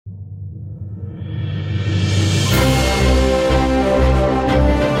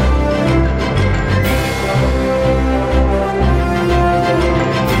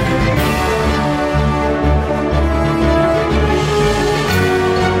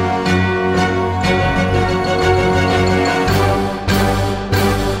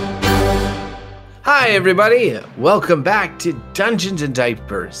everybody. Welcome back to Dungeons and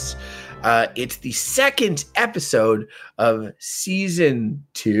Diapers. It's the second episode of season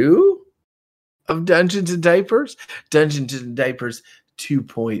 2 of Dungeons and Diapers. Dungeons and Diapers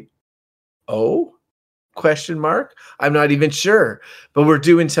 2.0? Question mark? I'm not even sure, but we're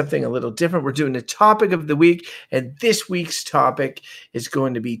doing something a little different. We're doing a topic of the week, and this week's topic is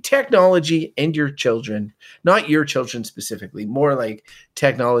going to be technology and your children. Not your children specifically, more like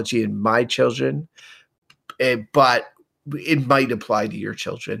technology and my children, but it might apply to your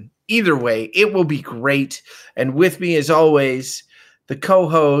children. Either way, it will be great. And with me, as always, the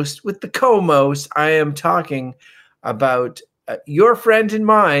co-host with the co-most, I am talking about your friend and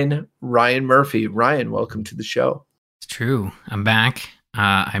mine, Ryan Murphy. Ryan, welcome to the show. It's true. I'm back.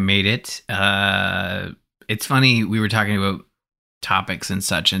 I made it. It's funny. We were talking about topics and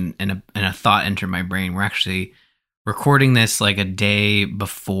such, and a thought entered my brain. We're actually recording this like a day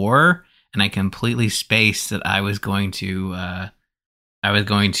before, and I completely spaced that I was going to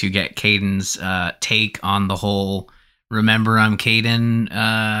get Caden's take on the whole. Remember, I'm Caden.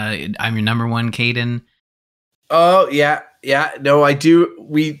 I'm your number one, Caden. Oh yeah. No, I do.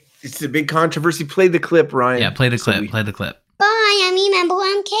 It's a big controversy. Play the clip, Ryan. Yeah, play the clip. Play the clip. Bye, I'm your number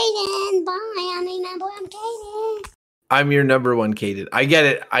one, Caden. Bye, I'm your number one, Caden. I'm your number one, Caden. I get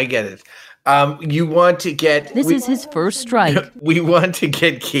it. You want to get... This is his first strike. We want to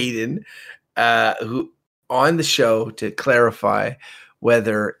get Caden who on the show to clarify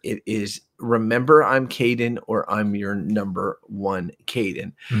whether it is Remember I'm Caden or I'm your number one,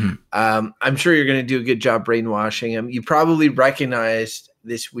 Caden. Mm-hmm. I'm sure you're going to do a good job brainwashing him. You probably recognized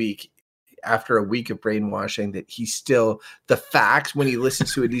this week, after a week of brainwashing, that he's still the facts when he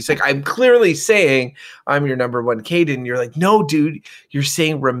listens to it. He's like, I'm clearly saying I'm your number one, Caden. And you're like, no, dude, you're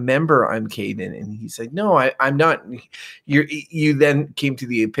saying Remember I'm Caden. And he's like, no, I'm not. You then came to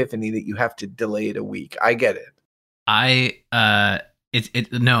the epiphany that you have to delay it a week. I get it.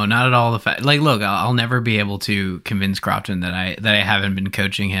 No, not at all. The fact, like, look, I'll never be able to convince Crofton that I haven't been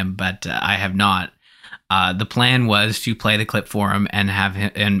coaching him, but I have not. The plan was to play the clip for him and have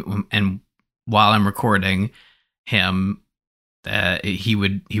him, and while I'm recording him, he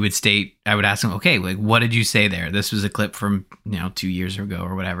would state. I would ask him, okay, like, what did you say there? This was a clip from 2 years ago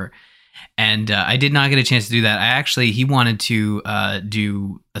or whatever. And I did not get a chance to do that. He wanted to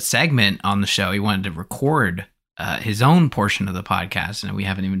do a segment on the show. He wanted to record his own portion of the podcast, and we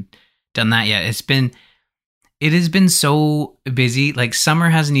haven't even done that yet. It has been so busy. Like,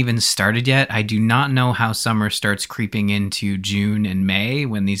 summer hasn't even started yet. I do not know how summer starts creeping into June and May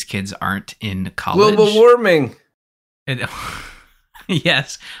when these kids aren't in college. Global warming.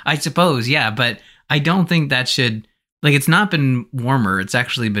 Yes, I suppose. Yeah, but I don't think that should, like, it's not been warmer. It's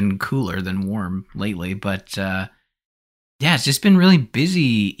actually been cooler than warm lately, but yeah, it's just been really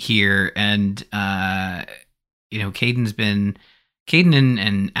busy here. And Caden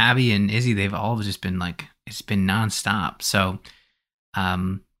and Abby and Izzy, they've all just been like, it's been nonstop. So,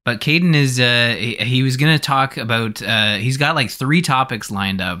 but Caden is, he was going to talk about, he's got like 3 topics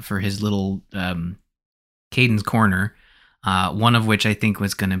lined up for his little, Caden's Corner. One of which I think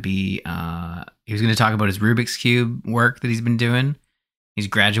was going to be, he was going to talk about his Rubik's Cube work that he's been doing. He's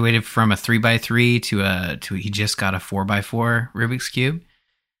graduated from a 3x3 to he just got a 4x4 Rubik's Cube.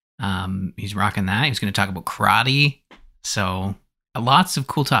 He's rocking that. He's going to talk about karate. So lots of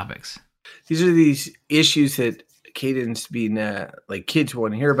cool topics. These are these issues that Caden's been like, kids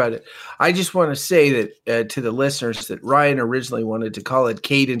want to hear about it. I just want to say that to the listeners that Ryan originally wanted to call it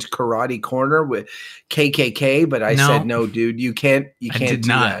Caden's Karate Corner with KKK, but I said no, dude, you can't do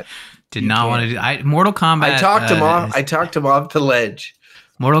that. Did not want to do. Mortal Kombat. I talked him off the ledge.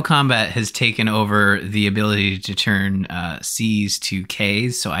 Mortal Kombat has taken over the ability to turn C's to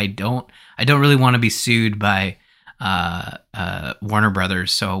K's, so I don't really want to be sued by Warner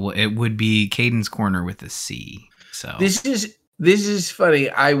Brothers. So it would be Caden's Corner with a C. So this is funny.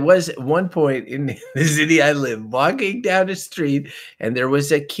 I was at one point in the city I live, walking down a street, and there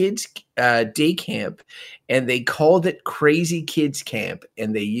was a kids day camp, and they called it Crazy Kids Camp,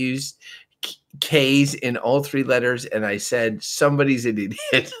 and they used K's in all 3 letters, and I said, somebody's an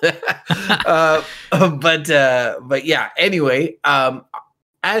idiot. But yeah, anyway,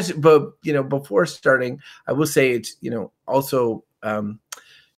 before starting, I will say it's, also,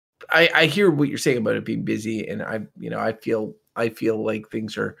 I hear what you're saying about it being busy, and I feel like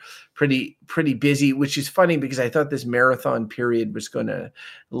things are pretty busy, which is funny because I thought this marathon period was going to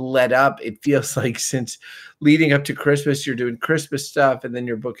let up. It feels like since leading up to Christmas, you're doing Christmas stuff, and then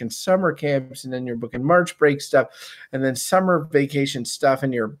you're booking summer camps, and then you're booking March break stuff, and then summer vacation stuff,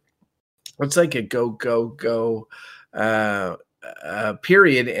 and it's like a go.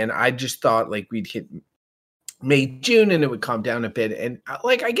 period, and I just thought like we'd hit May, June, and it would calm down a bit. And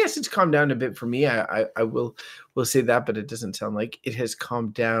like, I guess it's calmed down a bit for me. I will say that, but it doesn't sound like it has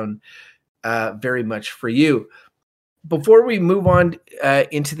calmed down very much for you. Before we move on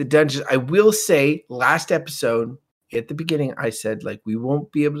into the dungeons, I will say last episode at the beginning, I said like we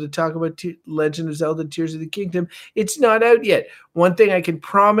won't be able to talk about Legend of Zelda: Tears of the Kingdom. It's not out yet. One thing I can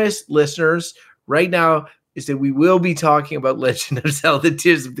promise listeners right now is that we will be talking about Legend of Zelda: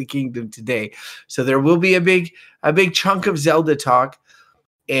 Tears of the Kingdom today. So there will be a big chunk of Zelda talk,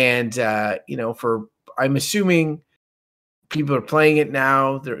 and I'm assuming people are playing it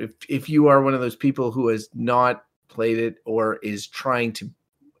now. If you are one of those people who has not played it or is trying to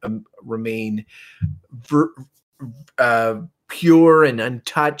remain pure and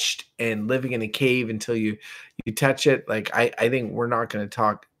untouched and living in a cave until you touch it, like I think we're not going to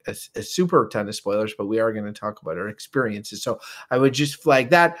talk a super ton of spoilers, but we are going to talk about our experiences. So I would just flag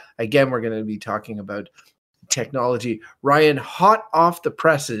that. Again, we're going to be talking about technology. Ryan, hot off the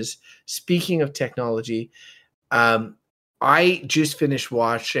presses, speaking of technology, I just finished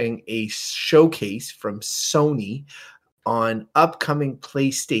watching a showcase from Sony on upcoming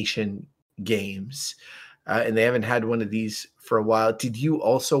PlayStation games. And they haven't had one of these for a while. Did you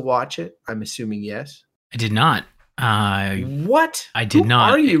also watch it? I'm assuming yes. I did not. What? I did not.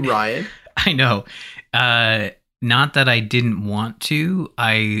 Who are you, Ryan? I know. Not that I didn't want to.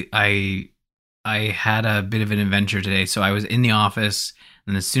 I had a bit of an adventure today. So I was in the office,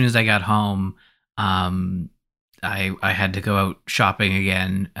 and as soon as I got home, I had to go out shopping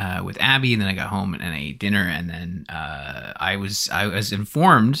again with Abby, and then I got home and I ate dinner, and then I was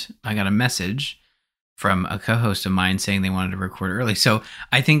informed. I got a message from a co-host of mine saying they wanted to record early. So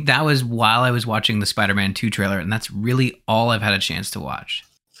I think that was while I was watching the Spider-Man 2 trailer, and that's really all I've had a chance to watch.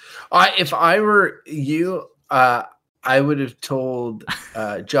 If I were you, I would have told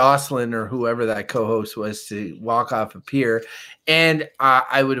Jocelyn or whoever that co-host was to walk off a pier. And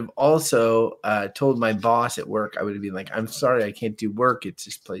I would have also told my boss at work, I would have been like, I'm sorry, I can't do work. It's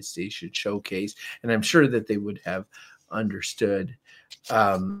this PlayStation showcase. And I'm sure that they would have understood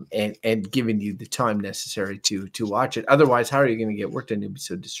and given you the time necessary to watch it. Otherwise, how are you going to get work done? You'll be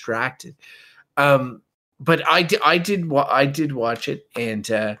so distracted. But I did watch it,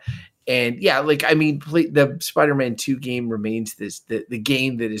 and yeah, like, I mean, the Spider-Man 2 game remains the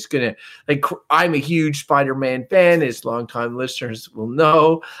game that is going to, like, I'm a huge Spider-Man fan, as longtime listeners will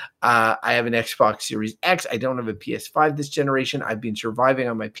know. I have an Xbox Series X. I don't have a PS5 this generation. I've been surviving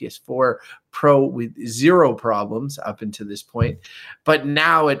on my PS4 Pro with zero problems up until this point. But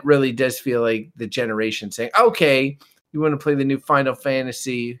now it really does feel like the generation saying, okay, you want to play the new Final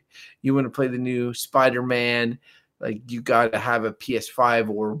Fantasy, you want to play the new Spider-Man, like, you got to have a PS5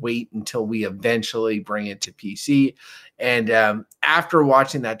 or wait until we eventually bring it to PC. And after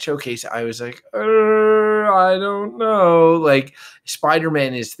watching that showcase, I was like, I don't know. Like,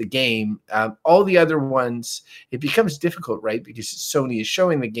 Spider-Man is the game. All the other ones, it becomes difficult, right? Because Sony is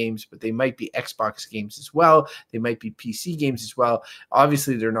showing the games, but they might be Xbox games as well. They might be PC games as well.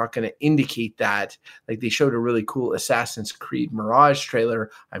 Obviously, they're not going to indicate that. Like, they showed a really cool Assassin's Creed Mirage trailer.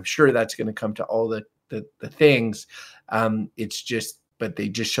 I'm sure that's going to come to all the things. It's just, but they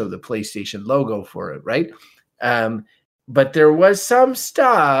just show the PlayStation logo for it, right? But there was some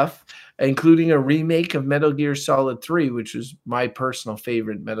stuff, including a remake of Metal Gear Solid 3, which was my personal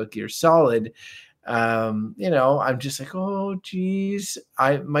favorite Metal Gear Solid. I'm just like, oh geez,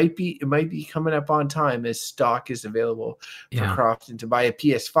 it might be coming up on time as stock is available for Crofton to buy a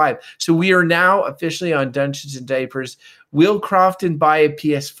PS5. So we are now officially on Dungeons and Diapers. Will Crofton buy a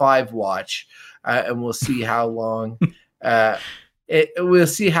PS5 watch? And we'll see how long we'll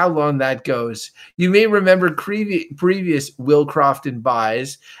see how long that goes. You may remember previous Will Crofton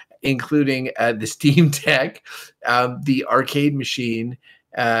buys, including the Steam Deck, the arcade machine,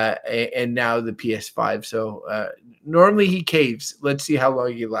 and now the PS5. So normally he caves. Let's see how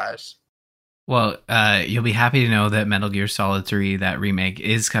long he lasts. Well, you'll be happy to know that Metal Gear Solid 3, that remake,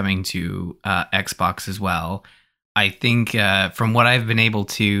 is coming to Xbox as well. I think from what I've been able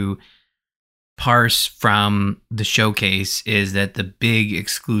to parse from the showcase is that the big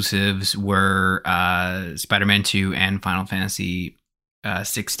exclusives were Spider-Man 2 and Final Fantasy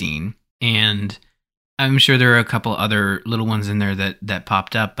 16. And I'm sure there are a couple other little ones in there that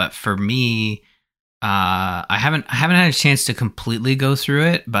popped up. But for me, I haven't had a chance to completely go through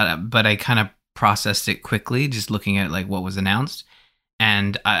it, but I kind of processed it quickly, just looking at like what was announced.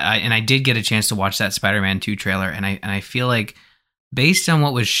 And I did get a chance to watch that Spider-Man 2 trailer, and I feel like, based on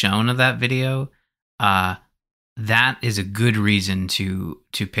what was shown of that video, that is a good reason to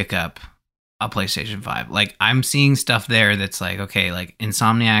pick up a PlayStation 5. Like, I'm seeing stuff there that's like, okay, like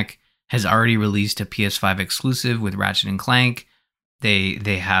Insomniac has already released a PS5 exclusive with Ratchet and Clank. They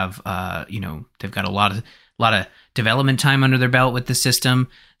have they've got a lot of development time under their belt with the system.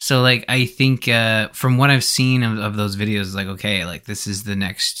 So like, I think from what I've seen of those videos, like, okay, like this is the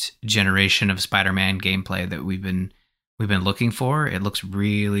next generation of Spider-Man gameplay that we've been looking for. It looks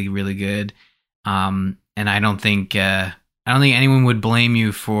really, really good. And I don't think anyone would blame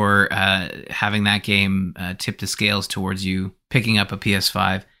you for having that game tip the scales towards you picking up a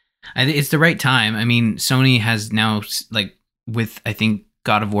PS5. It's the right time. I mean, Sony has now, like, with, I think,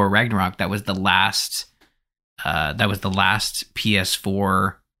 God of War Ragnarok, that was the last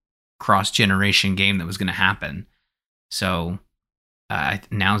PS4 cross-generation game that was going to happen. So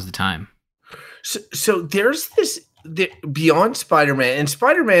now's the time. So there's this beyond Spider-Man, and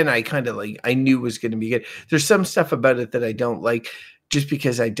Spider-Man I kind of like, I knew was going to be good. There's some stuff about it that I don't like, just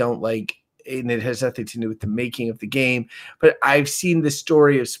because I don't like, and it has nothing to do with the making of the game. But I've seen the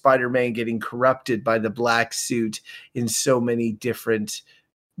story of Spider-Man getting corrupted by the black suit in so many different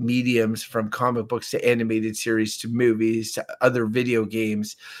mediums, from comic books to animated series to movies to other video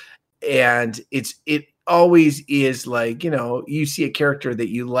games. And it always is like, you see a character that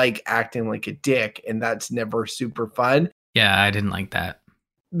you like acting like a dick, and that's never super fun. Yeah, I didn't like that.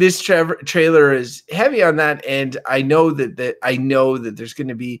 This trailer is heavy on that, and I know that there's going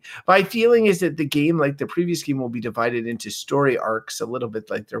to be. My feeling is that the game, like the previous game, will be divided into story arcs a little bit,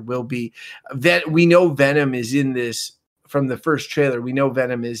 like there will be. That we know Venom is in this from the first trailer. We know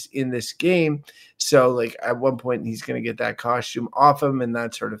Venom is in this game, so like at one point he's going to get that costume off him and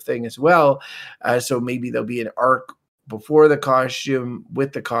that sort of thing as well. So maybe there'll be an arc before the costume,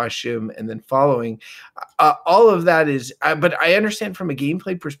 with the costume, and then following. All of that is, but I understand from a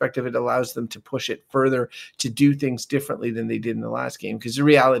gameplay perspective, it allows them to push it further, to do things differently than they did in the last game. Because the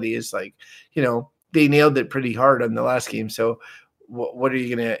reality is, like, they nailed it pretty hard on the last game. So what are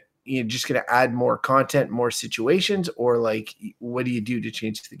you going to, you're just going to add more content, more situations, or like, what do you do to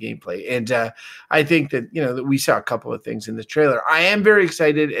change the gameplay? And I think that, that we saw a couple of things in the trailer. I am very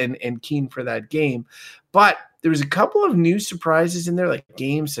excited and keen for that game, but there was a couple of new surprises in there, like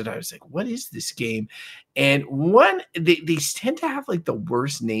games that I was like, what is this game? And one, they tend to have like the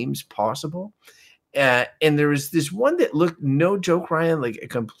worst names possible. And there was this one that looked, no joke, Ryan, like a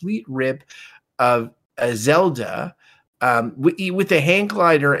complete rip of a Zelda, with the hang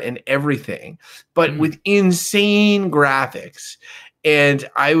glider and everything, but with insane graphics. And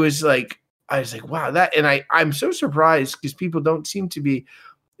I was like, wow, that, and I'm so surprised because people don't seem to be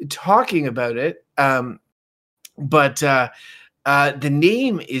talking about it. But the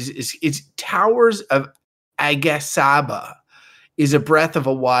name is it's Towers of Agasaba, is a Breath of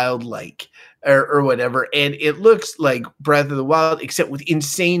a Wild like, or whatever, and it looks like Breath of the Wild except with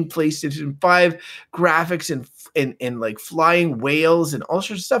insane PlayStation 5 graphics and like flying whales and all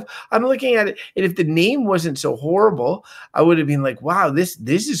sorts of stuff. I'm looking at it, and if the name wasn't so horrible, I would have been like, wow, this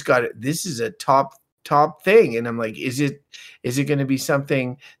is a top thing. And I'm like, is it going to be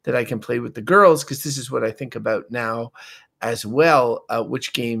something that I can play with the girls? Because this is what I think about now as well,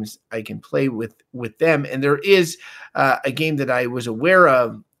 which games I can play with them. And there is a game that I was aware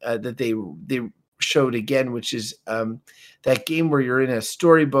of that they showed again, which is that game where you're in a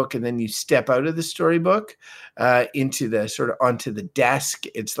storybook and then you step out of the storybook into the sort of onto the desk.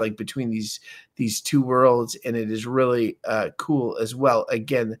 It's like between these two worlds, and it is really cool as well.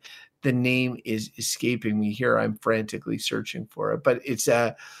 Again, the name is escaping me here. I'm frantically searching for it, but it's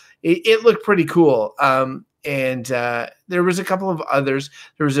it looked pretty cool. And there was a couple of others.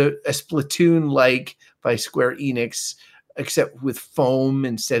 There was a Splatoon like by Square Enix, except with foam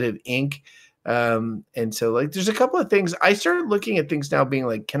instead of ink. And so like there's a couple of things. I started looking at things now being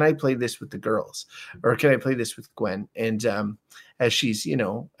like, can I play this with the girls, or can I play this with Gwen? And as she's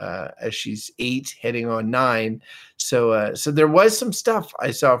as she's 8 heading on 9, so there was some stuff I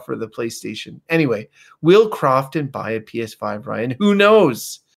saw for the PlayStation. Anyway, will Crofton buy a PS5, Ryan? Who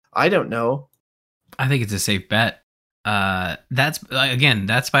knows? I don't know. I think it's a safe bet. That's again,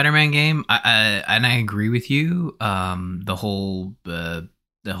 that Spider-Man game, and I agree with you. The whole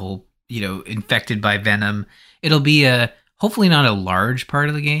infected by Venom. It'll be hopefully not a large part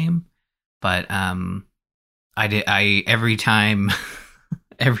of the game, but every time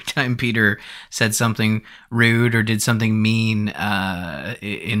Peter said something rude or did something mean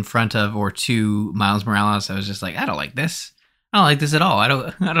in front of or to Miles Morales, I was just like, I don't like this. I don't like this at all. I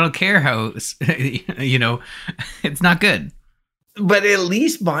don't care how it's not good. But at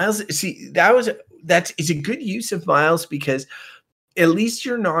least Miles, see, it's a good use of Miles, because at least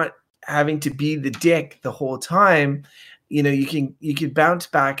you're not having to be the dick the whole time. you can bounce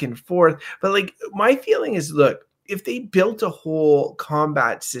back and forth. But like my feeling is, look, if they built a whole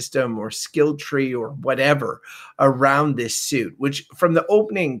combat system or skill tree or whatever around this suit, which from the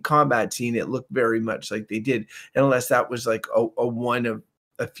opening combat scene, it looked very much like they did, unless that was like a one of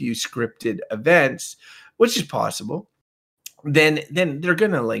a few scripted events, which is possible. Then they're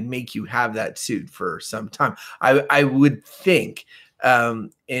gonna like make you have that suit for some time. I would think.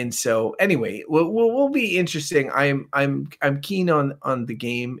 And so anyway, will be interesting. I'm keen on the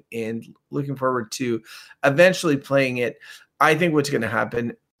game and looking forward to eventually playing it. I think what's going to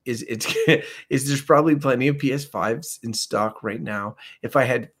happen is there's probably plenty of PS5s in stock right now. If I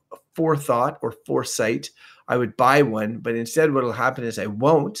had forethought or foresight, I would buy one, but instead what will happen is I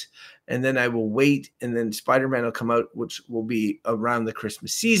won't, and then I will wait, and then Spider-Man will come out, which will be around the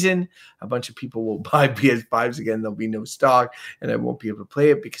Christmas season. A bunch of people will buy PS5s again. There'll be no stock, and I won't be able to play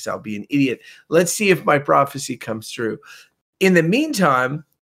it because I'll be an idiot. Let's see if my prophecy comes true. In the meantime,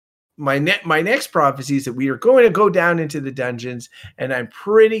 my next prophecy is that we are going to go down into the dungeons, and I'm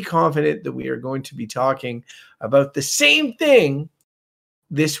pretty confident that we are going to be talking about the same thing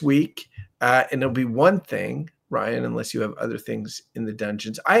this week. And it'll be one thing, Ryan, unless you have other things in the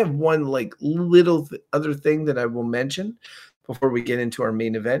dungeons. I have one like little other thing that I will mention before we get into our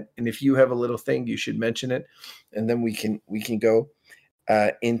main event. And if you have a little thing, you should mention it, and then we can go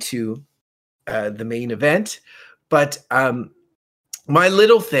into the main event. But my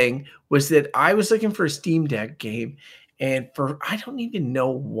little thing was that I was looking for a Steam Deck game, and I don't even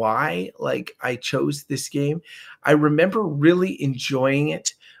know why, like, I chose this game. I remember really enjoying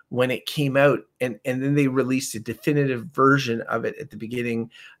it when it came out, and then they released a definitive version of it at the beginning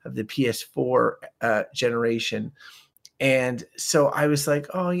of the PS4 generation. And so I was like,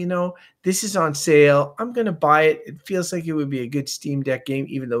 oh, this is on sale. I'm going to buy it. It feels like it would be a good Steam Deck game,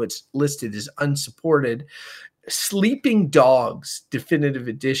 even though it's listed as unsupported. Sleeping Dogs Definitive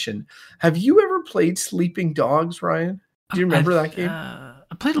Edition. Have you ever played Sleeping Dogs, Ryan? Do you remember that game?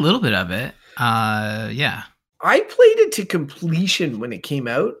 I played a little bit of it. Yeah. I played it to completion when it came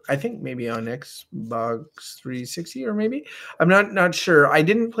out. I think maybe on Xbox 360 or maybe. I'm not sure. I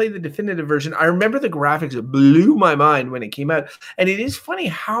didn't play the definitive version. I remember the graphics. It blew my mind when it came out. And it is funny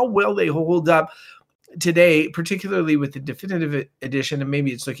how well they hold up today, particularly with the definitive edition. And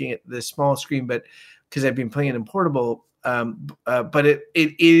maybe it's looking at the small screen, but because I've been playing it in portable. But it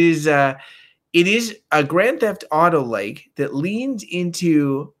is a Grand Theft Auto like that leans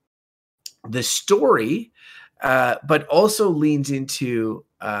into the story, but also leans into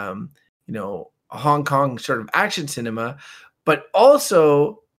Hong Kong sort of action cinema, but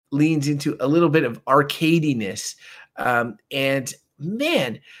also leans into a little bit of arcadiness. And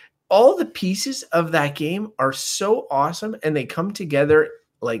man, all the pieces of that game are so awesome, and they come together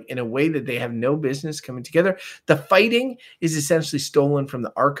like in a way that they have no business coming together. The fighting is essentially stolen from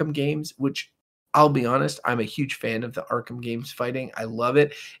the Arkham games, which I'll be honest, I'm a huge fan of the Arkham games fighting. I love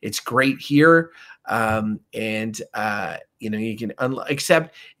it. It's great here. You can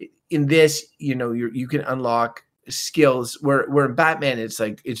except in this, you can unlock skills where in Batman,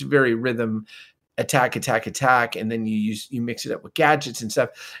 it's very rhythm, attack, and then you mix it up with gadgets and stuff.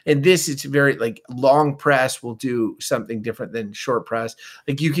 And this, it's very like long press will do something different than short press.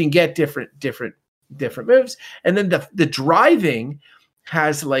 Like you can get different moves. And then the driving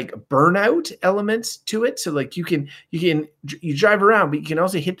has like burnout elements to it. So like you drive around, but you can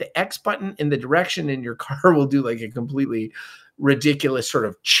also hit the X button in the direction, and your car will do like a completely ridiculous sort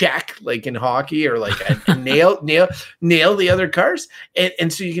of check, like in hockey, or like a nail the other cars.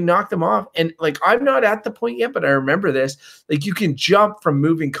 And so you can knock them off. And like, I'm not at the point yet, but I remember this, like you can jump from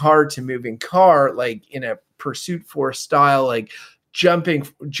moving car to moving car, like in a Pursuit Force style, like jumping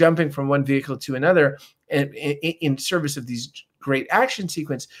from one vehicle to another, and in service of these great action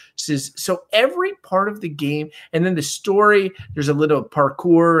sequences. So every part of the game, and then the story, there's a little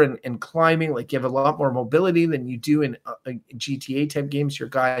parkour and climbing. Like you have a lot more mobility than you do in GTA type games. Your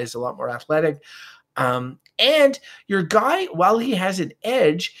guy is a lot more athletic. And your guy, while he has an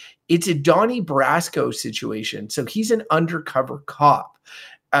edge, it's a Donnie Brasco situation. So he's an undercover cop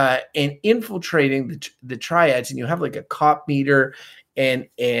and infiltrating the triads, and you have like a cop meter and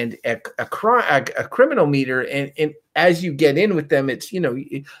a criminal meter, and as you get in with them, it's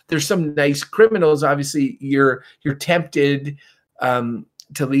there's some nice criminals. Obviously, you're tempted to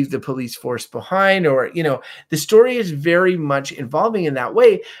leave the police force behind, or the story is very much involving in that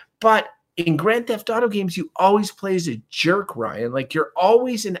way. But in Grand Theft Auto games, you always play as a jerk, Ryan. Like you're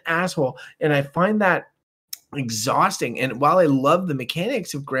always an asshole, and I find that exhausting. And while I love the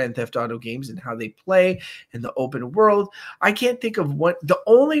mechanics of Grand Theft Auto games and how they play in the open world, I can't think of one. The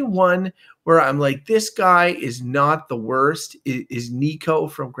only one where I'm like, this guy is not the worst is Nico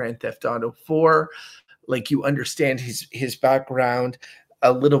from Grand Theft Auto 4. Like, you understand his background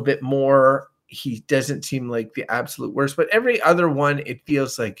a little bit more. He doesn't seem like the absolute worst, but every other one, it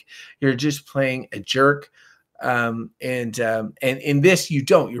feels like you're just playing a jerk. And in this, you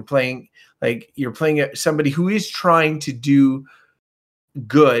don't. You're playing somebody who is trying to do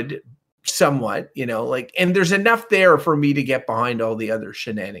good somewhat, like, and there's enough there for me to get behind all the other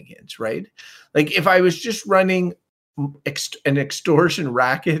shenanigans, right? Like, if I was just running an extortion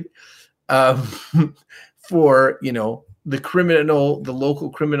racket for, the local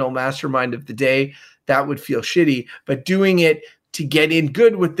criminal mastermind of the day, that would feel shitty. But doing it to get in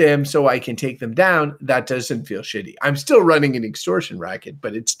good with them so I can take them down, that doesn't feel shitty. I'm still running an extortion racket,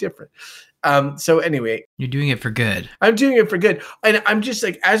 but it's different. So anyway, you're doing it for good. I'm doing it for good. And I'm just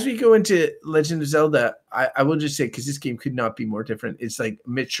like, as we go into Legend of Zelda, I will just say, because this game could not be more different. It's like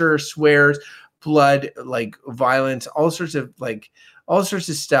mature swears, blood, like violence, all sorts of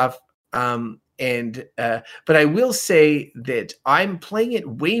stuff. But I will say that I'm playing it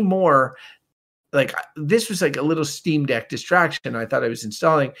way more. Like, this was like a little Steam Deck distraction I thought I was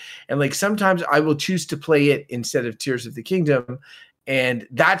installing. And like, sometimes I will choose to play it instead of Tears of the Kingdom. And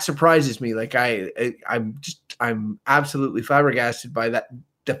that surprises me. Like, I'm absolutely flabbergasted by that.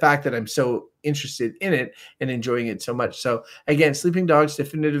 The fact that I'm so interested in it and enjoying it so much. So again, Sleeping Dogs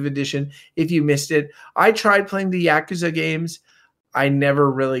Definitive Edition. If you missed it, I tried playing the Yakuza games. I never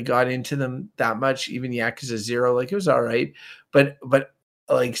really got into them that much. Even Yakuza 0, like, it was all right. But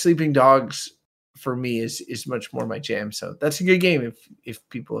like, Sleeping Dogs for me is much more my jam. So that's a good game if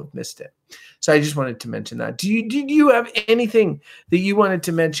people have missed it. So I just wanted to mention that. Did you have anything that you wanted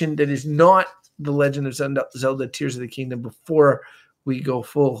to mention that is not the Legend of Zelda Tears of the Kingdom before we go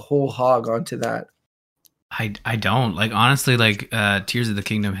whole hog onto that? I don't, like, honestly, like, Tears of the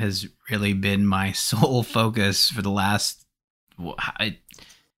Kingdom has really been my sole focus for the last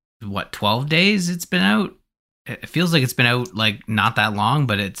 12 days it's been out. It feels like it's been out like not that long,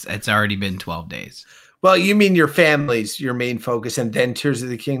 but it's already been 12 days. Well, you mean your family's your main focus, and then Tears of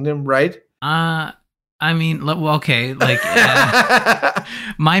the Kingdom, right? I mean, well, okay, like,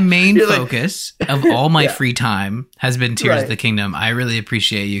 my main focus of all my free time has been Tears of the Kingdom. I really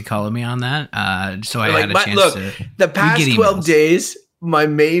appreciate you calling me on that. So I had a chance to the past 12 days. My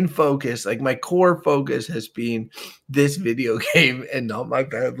main focus, like my core focus, has been this video game and not my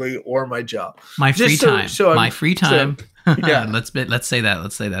family or my job. My free time. My free time. Yeah. Let's say that.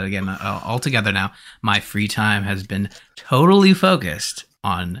 Let's say that again all together now. My free time has been totally focused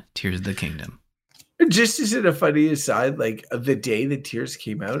on Tears of the Kingdom. Just as a funny aside, like, the day that Tears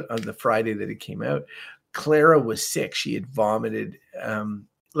came out, on the Friday that it came out, Clara was sick. She had vomited.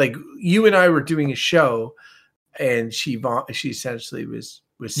 Like, you and I were doing a show, and she essentially was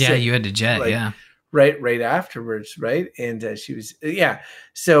yeah sick, you had to jet, like, yeah, right afterwards, right? And she was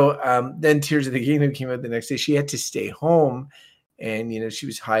so then Tears of the Kingdom came out the next day. She had to stay home, and she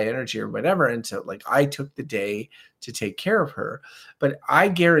was high energy or whatever, and so, like, I took the day to take care of her. But I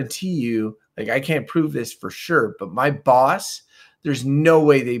guarantee you, like, I can't prove this for sure, but my boss, there's no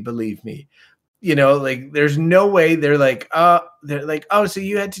way they believe me. Like, there's no way they're like, oh, so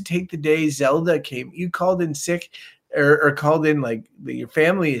you had to take the day Zelda came. You called in sick or called in, like, your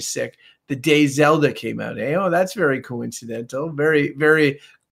family is sick the day Zelda came out. Oh, that's very coincidental. Very, very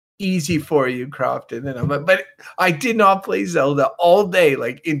easy for you, Crofton. And I'm like, but I did not play Zelda all day,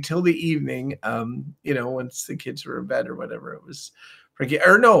 like, until the evening. Once the kids were in bed or whatever, it was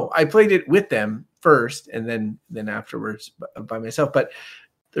or no, I played it with them first and then afterwards by myself. But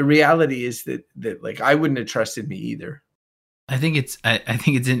the reality is that like, I wouldn't have trusted me either. I think it's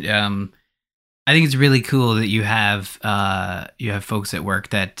really cool that you have folks at work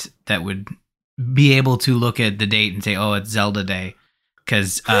that would be able to look at the date and say, oh, it's Zelda Day,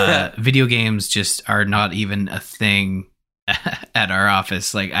 because video games just are not even a thing at our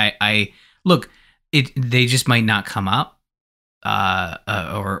office. Like, I look, they just might not come up.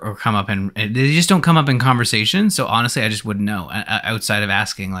 Or come up, and they just don't come up in conversation. So honestly, I just wouldn't know outside of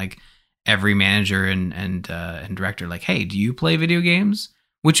asking, like, every manager and director, like, hey, do you play video games?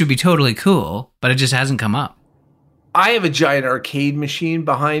 Which would be totally cool, but it just hasn't come up. I have a giant arcade machine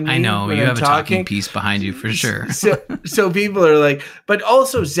behind me. I know you have a talking piece behind you for sure. So people are like, but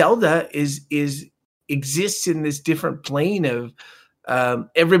also Zelda exists in this different plane of.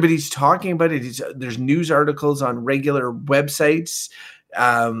 Everybody's talking about it. There's news articles on regular websites.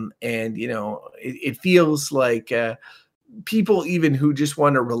 And it feels like people even who just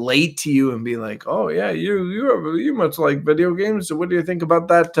want to relate to you and be like, oh yeah, you must like video games. So what do you think about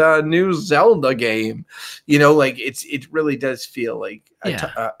that new Zelda game? Like it really does feel like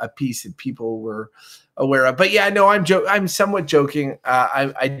a piece that people were aware of. But yeah, no, I'm somewhat joking.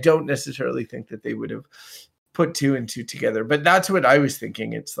 I don't necessarily think that they would have put two and two together, but that's what I was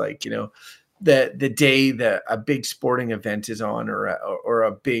thinking. It's like, the day that a big sporting event is on or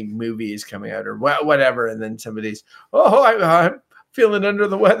a big movie is coming out or whatever, and then somebody's, I'm feeling under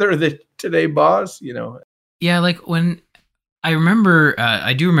the weather today, boss. Yeah, like when I remember,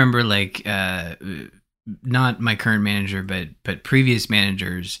 I do remember like not my current manager, but previous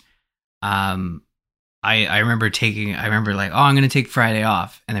managers. I remember like, I'm going to take Friday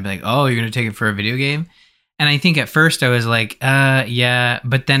off, and they'd be like, oh, you're going to take it for a video game. And I think at first I was like, yeah.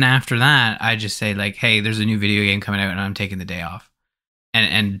 But then after that, I just say like, hey, there's a new video game coming out and I'm taking the day off.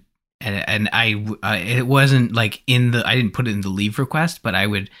 And I it wasn't like I didn't put it in the leave request, but I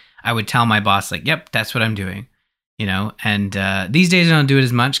would tell my boss like, yep, that's what I'm doing, And these days I don't do it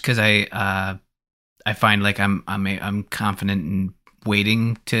as much because I find like I'm confident in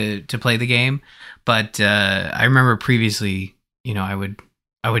waiting to play the game. But I remember previously,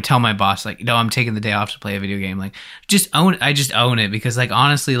 I would tell my boss like, no, I'm taking the day off to play a video game. Like, just own it. I just own it because like,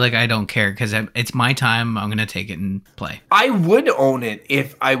 honestly, like I don't care because it's my time. I'm going to take it and play. I would own it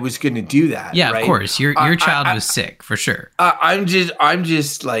if I was going to do that. Yeah, right? Of course. Your child was sick for sure. I'm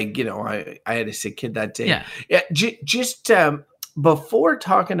just like, I had a sick kid that day. Yeah. Just before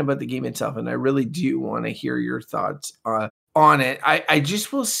talking about the game itself, and I really do want to hear your thoughts on it. I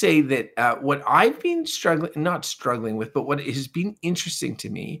just will say that what I've been not struggling with, but what has been interesting to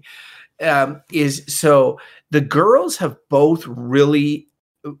me is so the girls have both really,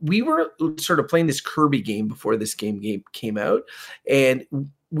 we were sort of playing this Kirby game before this game came out. And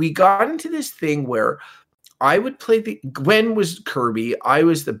we got into this thing where I would play Gwen was Kirby. I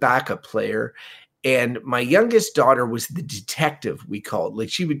was the backup player. And my youngest daughter was the detective, we called. Like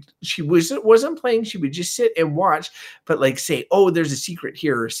she wasn't playing. She would just sit and watch, but like say, oh, there's a secret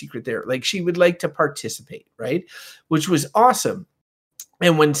here or a secret there. Like she would like to participate, right? Which was awesome.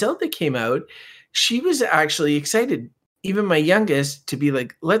 And when Zelda came out, she was actually excited, even my youngest, to be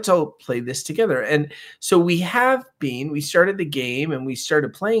like, let's all play this together. And so we started the game and we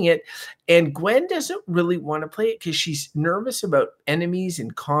started playing it. And Gwen doesn't really want to play it because she's nervous about enemies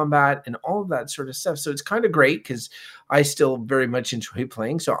and combat and all of that sort of stuff. So it's kind of great because I still very much enjoy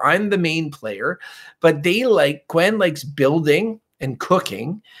playing. So I'm the main player, but Gwen likes building and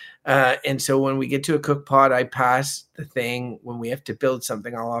cooking. And so when we get to a cook pot, I pass the thing. When we have to build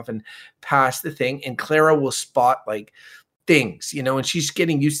something, I'll often pass the thing. And Clara will spot like things, and she's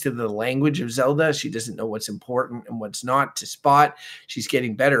getting used to the language of Zelda. She doesn't know what's important and what's not to spot. She's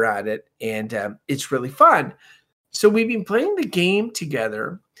getting better at it. And it's really fun. So we've been playing the game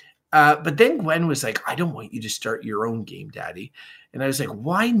together. But then Gwen was like, I don't want you to start your own game, Daddy. And I was like,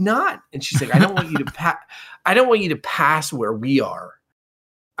 why not? And she's like, I don't want you to pass where we are.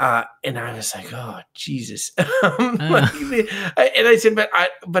 And I was like, oh, Jesus. And I said,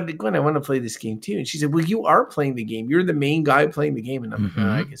 but Gwen, I want to play this game too. And she said, well, you are playing the game. You're the main guy playing the game. And I'm like, oh,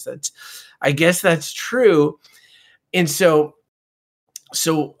 I guess that's true. And so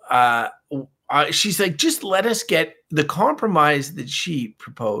she's like, just let us get the compromise that she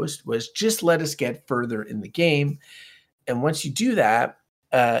proposed was just let us get further in the game. And once you do that,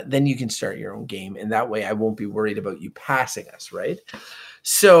 then you can start your own game. And that way I won't be worried about you passing us. Right.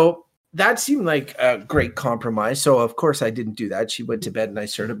 So that seemed like a great compromise. So of course I didn't do that. She went to bed and I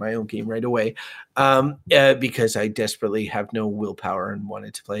started my own game right away because I desperately have no willpower and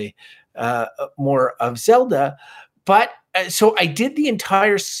wanted to play more of Zelda. But so I did the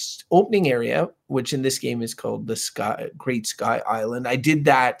entire opening area, which in this game is called the Great Sky Island. I did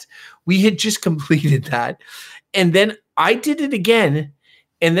that. We had just completed that. And then I did it again.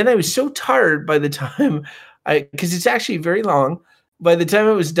 And then I was so tired by the time because it's actually very long. By the time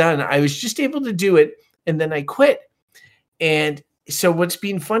it was done, I was just able to do it, and then I quit. And so what's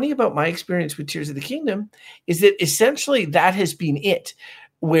been funny about my experience with Tears of the Kingdom is that essentially that has been it.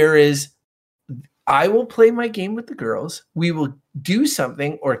 Whereas I will play my game with the girls, we will do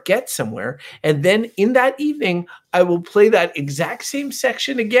something or get somewhere, and then in that evening, I will play that exact same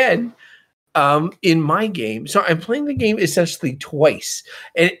section again in my game. So I'm playing the game essentially twice.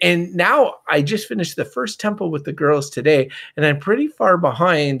 And now I just finished the first temple with the girls today, and I'm pretty far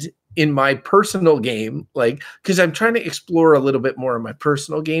behind in my personal game, like, because I'm trying to explore a little bit more in my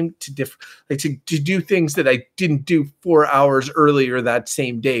personal game to do things that I didn't do 4 hours earlier that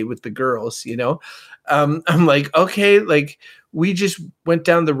same day with the girls, I'm like, okay, like we just went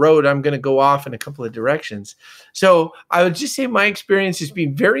down the road. I'm going to go off in a couple of directions. So I would just say my experience has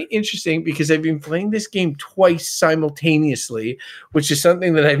been very interesting because I've been playing this game twice simultaneously, which is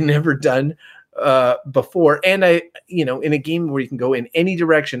something that I've never done before. And in a game where you can go in any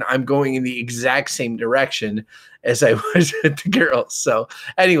direction, I'm going in the exact same direction as I was with the girls. So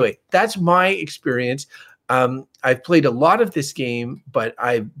anyway, that's my experience. I've played a lot of this game, but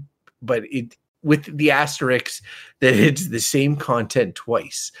it with the asterisks that it's the same content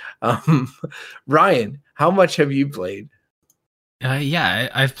twice. Ryan, how much have you played? Yeah,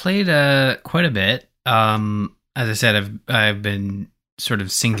 I've played quite a bit. As I said, I've been sort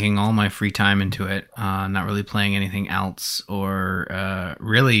of sinking all my free time into it, not really playing anything else or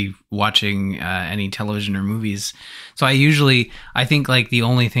really watching any television or movies. So I think like the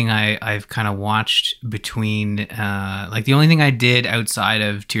only thing I've kind of watched between like the only thing I did outside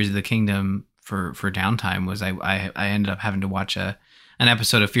of Tears of the Kingdom for downtime was I ended up having to watch an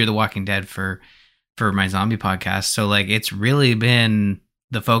episode of Fear the Walking Dead for my zombie podcast. So like it's really been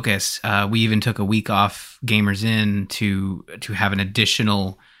the focus. We even took a week off Gamers In to have an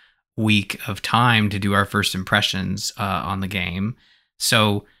additional week of time to do our first impressions on the game.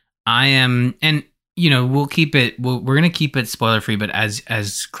 So I am, and we'll keep it. We're going to keep it spoiler free. But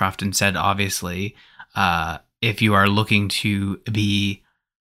as Crofton said, obviously, if you are looking to be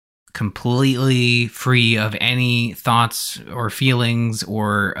completely free of any thoughts or feelings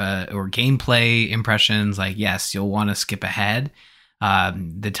or gameplay impressions, like yes, you'll want to skip ahead.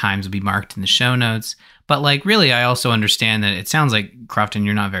 The times will be marked in the show notes, but like really, I also understand that it sounds like Crofton,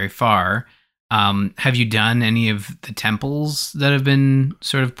 you're not very far. Have you done any of the temples that have been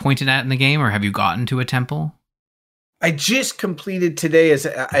sort of pointed at in the game, or have you gotten to a temple? I just completed today, as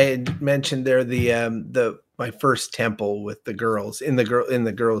I had mentioned there, my first temple with the girls in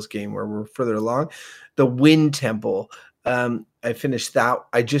the girls game where we're further along, the Wind Temple. I finished that.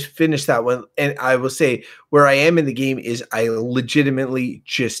 I just finished that one, and I will say where I am in the game is I legitimately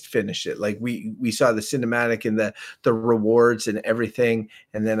just finished it. Like we saw the cinematic and the rewards and everything,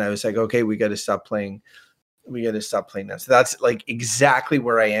 and then I was like, okay, we got to stop playing. We got to stop playing that. So that's like exactly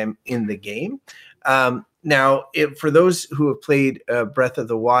where I am in the game. Now, for those who have played Breath of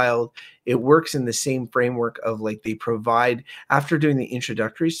the Wild, it works in the same framework of like they provide, after doing the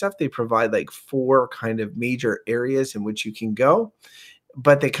introductory stuff, they provide like 4 kind of major areas in which you can go,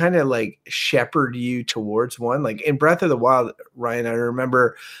 but they kind of like shepherd you towards one. Like in Breath of the Wild, Ryan, I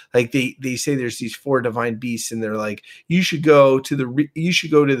remember like they say there's these 4 divine beasts, and they're like, you should go to the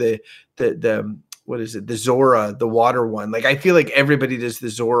what is it? The Zora, the water one. Like, I feel like everybody does the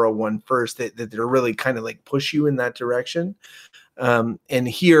Zora one first, that they're really kind of like push you in that direction. And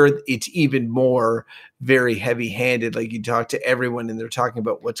here it's even more very heavy handed. Like you talk to everyone and they're talking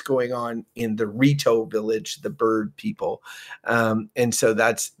about what's going on in the Rito village, the bird people. And so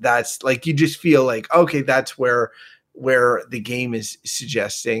that's like, you just feel like, okay, that's where the game is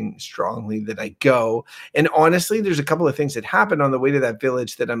suggesting strongly that I go. And honestly, there's a couple of things that happen on the way to that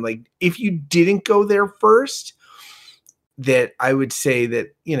village that I'm like, if you didn't go there first, that I would say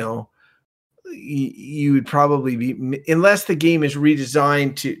that, you would probably be, unless the game is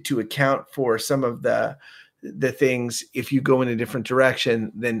redesigned to account for some of the things. If you go in a different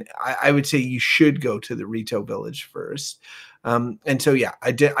direction, then I would say you should go to the Rito village first. And so, yeah,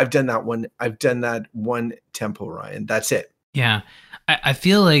 I've done that one. I've done that one temple, Ryan. That's it. Yeah. I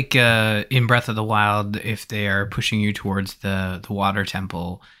feel like in Breath of the Wild, if they are pushing you towards the water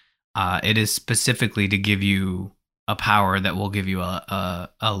temple, it is specifically to give you a power that will give you a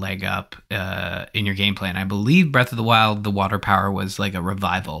leg up in your gameplay. And I believe Breath of the Wild, the water power was like a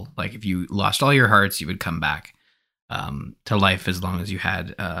revival. Like if you lost all your hearts, you would come back to life as long as you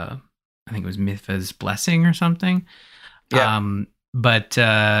had, I think it was Mithra's blessing or something. Yeah. But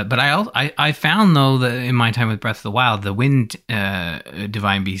I found though that in my time with Breath of the Wild, the Wind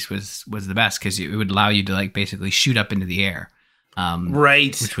Divine Beast was the best, because it would allow you to like basically shoot up into the air.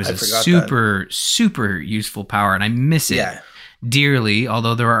 Right. Which was a super useful power, and I miss it dearly.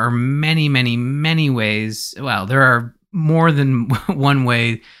 Although there are many ways. Well, there are more than one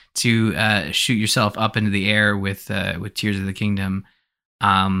way to shoot yourself up into the air with Tears of the Kingdom,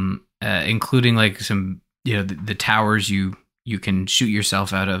 including like some the towers you can shoot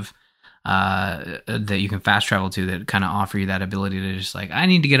yourself out of, that you can fast travel to, that kind of offer you that ability to just like, I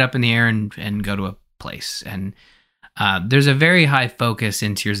need to get up in the air and go to a place. And there's a very high focus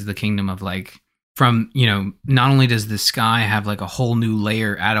in Tears of the Kingdom of like, from, not only does the sky have like add a whole new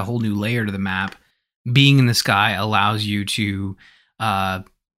layer to the map, being in the sky allows you to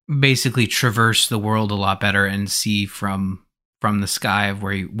basically traverse the world a lot better and see from from the sky of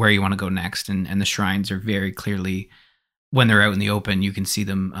where you want to go next, and the shrines are very clearly, when they're out in the open, you can see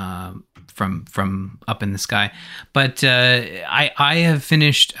them from up in the sky. But I have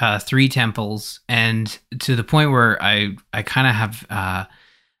finished 3 temples, and to the point where I kind of have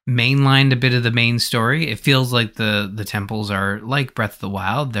mainlined a bit of the main story. It feels like the temples are like Breath of the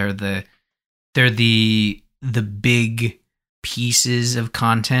Wild. They're the big pieces of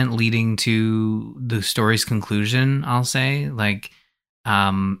content leading to the story's conclusion, I'll say. Like,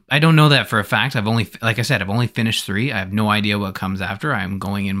 I don't know that for a fact. Like I said, I've only finished 3. I have no idea what comes after. I'm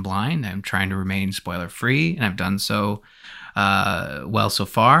going in blind. I'm trying to remain spoiler free, and I've done so well so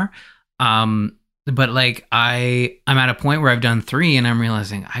far. But like I'm at a point where I've done 3, and I'm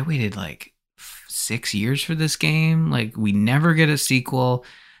realizing I waited like 6 years for this game. Like, we never get a sequel.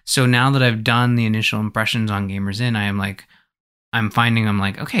 So now that I've done the initial impressions on Gamers Inn, I'm finding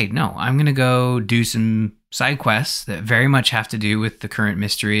okay, no, I'm going to go do some side quests that very much have to do with the current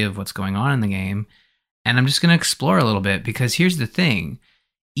mystery of what's going on in the game. And I'm just going to explore a little bit, because here's the thing.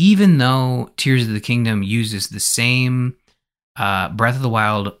 Even though Tears of the Kingdom uses the same Breath of the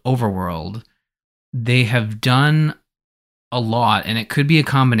Wild overworld, they have done a lot, and it could be a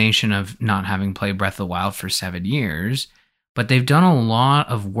combination of not having played Breath of the Wild for 7 years, but they've done a lot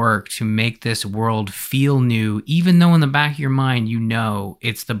of work to make this world feel new, even though in the back of your mind, you know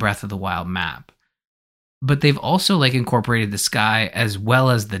it's the Breath of the Wild map. But they've also like incorporated the sky as well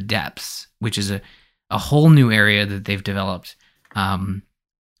as the depths, which is a whole new area that they've developed.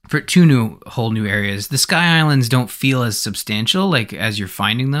 For 2 whole new areas. The Sky Islands don't feel as substantial, like as you're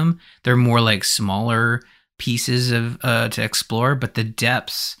finding them. They're more like smaller pieces of to explore, but the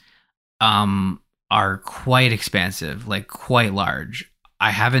depths are quite expansive, like quite large.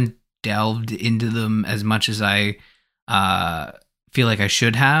 I haven't delved into them as much as I feel like I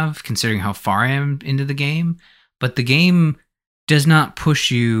should have, considering how far I am into the game. But the game does not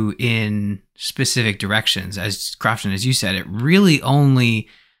push you in specific directions. As Crofton, as you said, it really only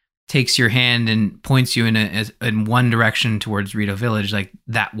takes your hand and points you in one direction towards Rito Village, like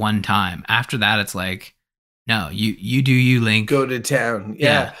that one time. After that, it's like, no, you do you, Link. Go to town.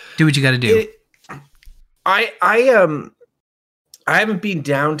 Yeah. Do what you got to do. I haven't been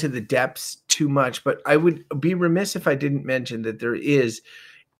down to the depths too much, but I would be remiss if I didn't mention that there is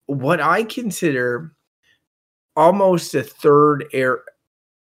what I consider almost a third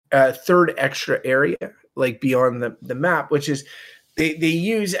extra area, like beyond the map, which is they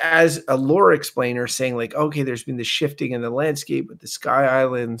use as a lore explainer, saying like, okay, there's been the shifting in the landscape with the Sky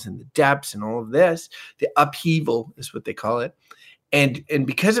Islands and the depths and all of this. The upheaval is what they call it. And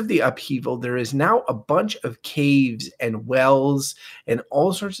because of the upheaval, there is now a bunch of caves and wells and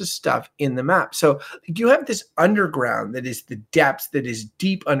all sorts of stuff in the map. So you have this underground that is the depths, that is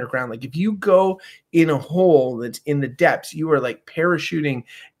deep underground. Like if you go in a hole that's in the depths, you are like parachuting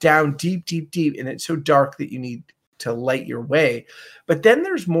down deep, deep, deep. And it's so dark that you need to light your way. But then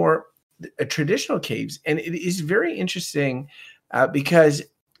there's more traditional caves. And it is very interesting because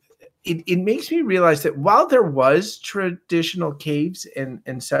it makes me realize that while there was traditional caves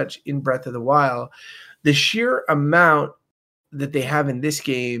and such in Breath of the Wild, the sheer amount that they have in this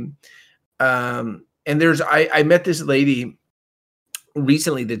game, and I met this lady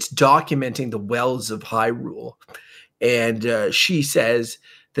recently that's documenting the wells of Hyrule, and she says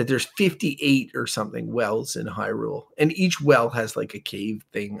that there's 58 or something wells in Hyrule, and each well has like a cave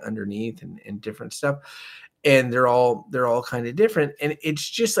thing underneath and different stuff. And they're all kind of different. And it's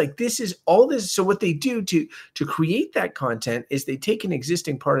just like, this is all this. So what they do to create that content is they take an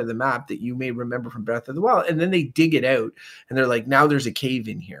existing part of the map that you may remember from Breath of the Wild, and then they dig it out and they're like, now there's a cave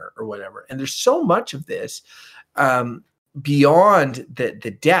in here or whatever. And there's so much of this beyond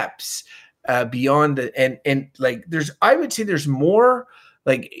the depths, beyond the, and like I would say there's more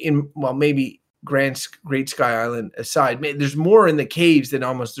like maybe Great Sky Island aside, there's more in the caves than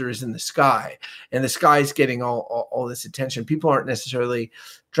almost there is in the sky, and the sky is getting all this attention. People aren't necessarily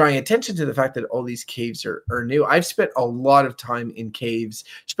drawing attention to the fact that all these caves are new. I've spent a lot of time in caves,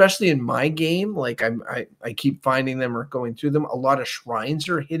 especially in my game. Like I keep finding them or going through them. A lot of shrines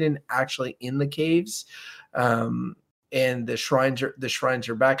are hidden actually in the caves, and the shrines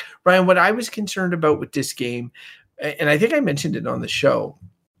are back. Ryan, what I was concerned about with this game, and I think I mentioned it on the show,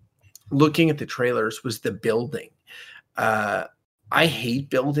 looking at the trailers, was the building. I hate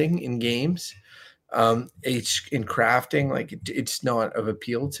building in games. It's in crafting, like it's not of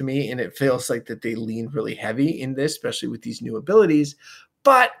appeal to me. And it feels like that they lean really heavy in this, especially with these new abilities.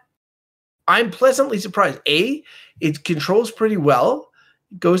 But I'm pleasantly surprised. It controls pretty well.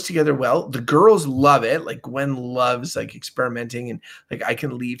 It goes together well. The girls love it. Like Gwen loves like experimenting, and like I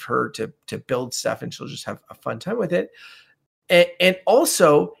can leave her to build stuff and she'll just have a fun time with it. And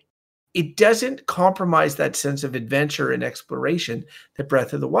also, it doesn't compromise that sense of adventure and exploration that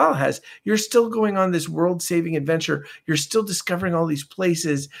Breath of the Wild has. You're still going on this world-saving adventure. You're still discovering all these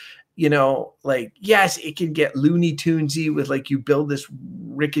places. Like, yes, it can get Looney Tunesy with like you build this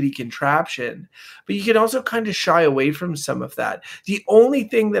rickety contraption, but you can also kind of shy away from some of that. The only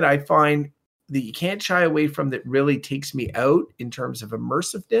thing that I find that you can't shy away from that really takes me out in terms of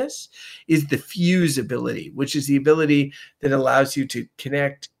immersiveness is the fuse ability, which is the ability that allows you to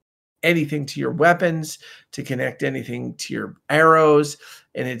connect anything to your weapons, to connect anything to your arrows.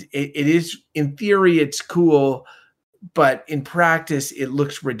 And it is, in theory, it's cool, but in practice, it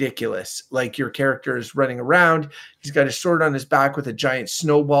looks ridiculous. Like your character is running around. He's got a sword on his back with a giant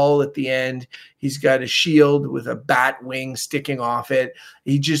snowball at the end. He's got a shield with a bat wing sticking off it.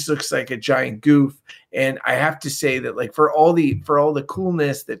 He just looks like a giant goof. And I have to say that, like, for all the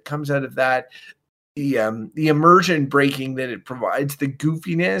coolness that comes out of that, the immersion breaking that it provides, the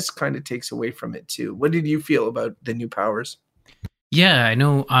goofiness kind of takes away from it too. What did you feel about the new powers? Yeah, I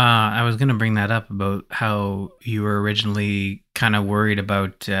know. I was going to bring that up about how you were originally kind of worried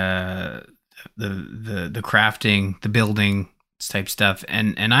about the crafting, the building type stuff,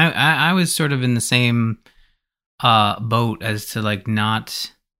 and I was sort of in the same boat as to like not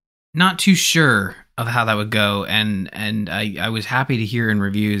too sure of how that would go, and I was happy to hear in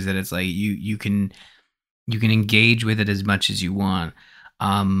reviews that it's like you can engage with it as much as you want.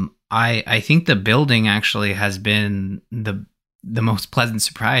 I think the building actually has been the most pleasant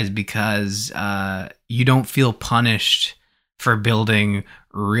surprise because you don't feel punished for building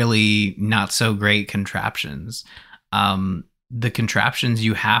really not so great contraptions. The contraptions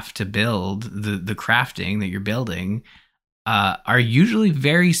you have to build, the crafting that you're building, are usually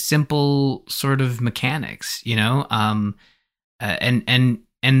very simple sort of mechanics, and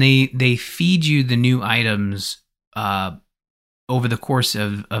they feed you the new items over the course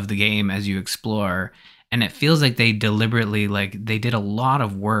of the game as you explore. And it feels like they deliberately, like, they did a lot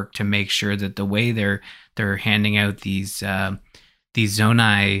of work to make sure that the way they're handing out these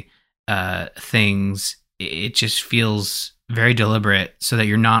Zonai things, it just feels very deliberate so that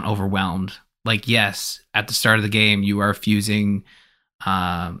you're not overwhelmed. Like, yes, at the start of the game, you are fusing,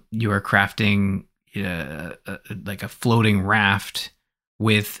 you are crafting like a floating raft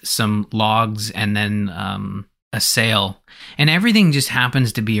with some logs and then a sail, and everything just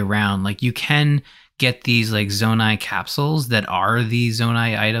happens to be around. Like, you can get these like Zonai capsules that are the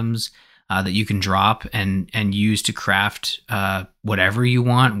Zonai items that you can drop and use to craft whatever you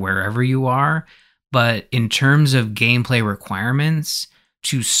want, wherever you are. But in terms of gameplay requirements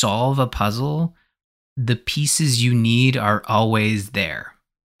to solve a puzzle, the pieces you need are always there.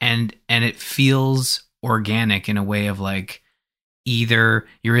 And it feels organic in a way of like, either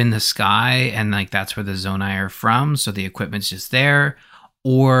you're in the sky and like that's where the Zonai are from, so the equipment's just there,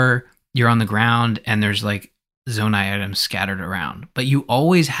 or you're on the ground and there's like Zonai items scattered around. But you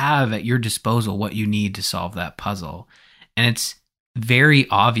always have at your disposal what you need to solve that puzzle. And it's very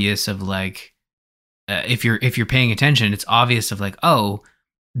obvious of like, if you're paying attention, it's obvious of like, oh,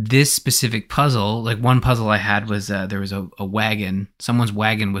 this specific puzzle, like one puzzle I had was there was a wagon. Someone's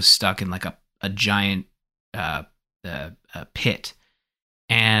wagon was stuck in like a giant pit.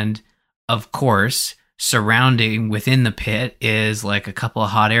 And of course, surrounding within the pit is like a couple of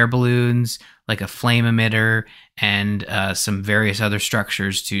hot air balloons, like a flame emitter, and some various other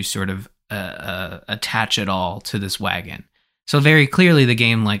structures to sort of attach it all to this wagon. So very clearly the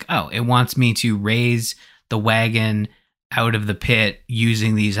game, like, oh, it wants me to raise the wagon out of the pit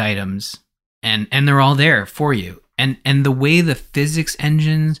using these items, and they're all there for you. And the way the physics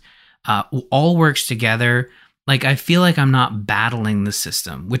engines all works together, like, I feel like I'm not battling the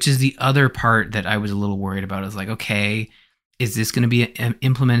system, which is the other part that I was a little worried about. Is like, okay, is this going to be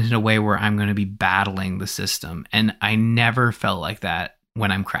implemented in a way where I'm going to be battling the system? And I never felt like that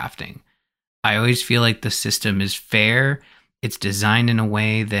when I'm crafting. I always feel like the system is fair. It's designed in a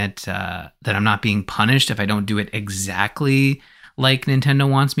way that I'm not being punished if I don't do it exactly like Nintendo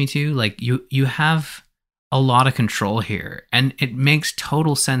wants me to. Like, you have a lot of control here, and it makes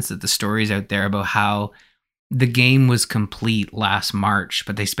total sense that the stories out there about how the game was complete last March,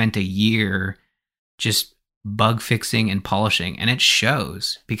 but they spent a year just bug fixing and polishing, and it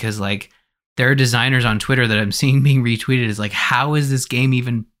shows because like there are designers on Twitter that I'm seeing being retweeted as like, how is this game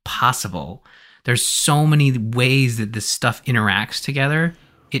even possible? There's so many ways that this stuff interacts together.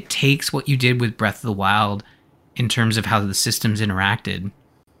 It takes what you did with Breath of the Wild in terms of how the systems interacted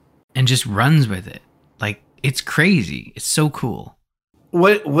and just runs with it. Like, it's crazy. It's so cool.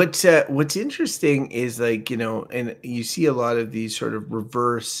 What's interesting is, like, and you see a lot of these sort of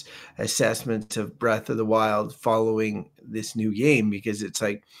reverse assessments of Breath of the Wild following this new game, because it's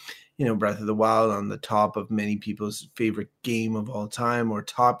like, Breath of the Wild on the top of many people's favorite game of all time or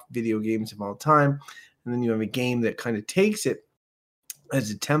top video games of all time, and then you have a game that kind of takes it as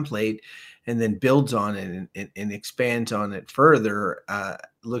a template and then builds on it and expands on it further,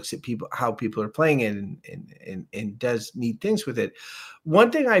 looks at how people are playing it, and does neat things with it. One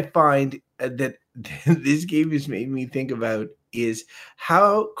thing I find that this game has made me think about is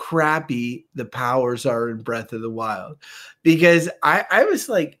how crappy the powers are in Breath of the Wild, because I was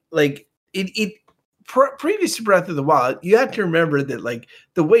like it previous to Breath of the Wild, you have to remember that, like,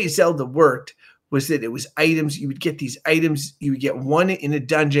 the way Zelda worked was that it was items. You would get these items. You would get one in a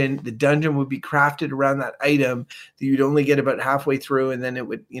dungeon. The dungeon would be crafted around that item that you'd only get about halfway through. And then it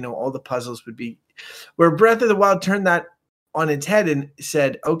would, all the puzzles would be, where Breath of the Wild turned that on its head and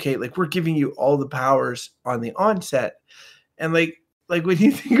said, okay, like, we're giving you all the powers on the onset. And like when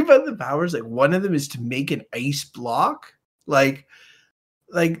you think about the powers, like, one of them is to make an ice block. Like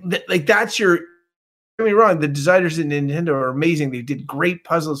that's your, don't get me wrong, the designers in Nintendo are amazing. They did great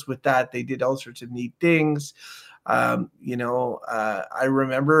puzzles with that. They did all sorts of neat things. I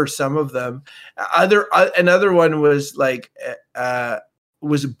remember some of them. Another one was like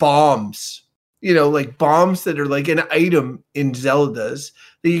was bombs. Like bombs that are like an item in Zeldas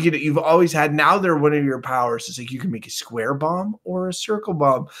that you've always had. Now they're one of your powers. It's like you can make a square bomb or a circle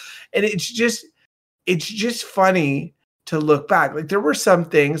bomb, and it's just funny to look back. Like, there were some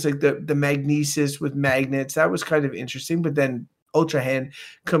things like the magnesis with magnets that was kind of interesting, but then Ultra Hand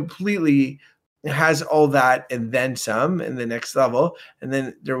completely has all that and then some in the next level. And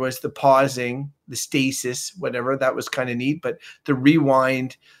then there was the pausing, the stasis, whatever, that was kind of neat, but the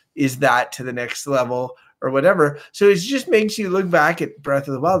rewind is that to the next level or whatever. So it just makes you look back at Breath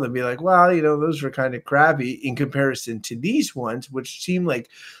of the Wild and be like, well, those were kind of crappy in comparison to these ones, which seem like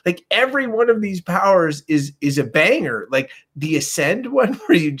every one of these powers is a banger. Like the Ascend one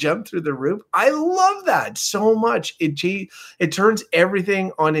where you jump through the roof. I love that so much. It turns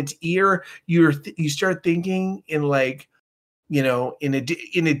everything on its ear. You start thinking in like, in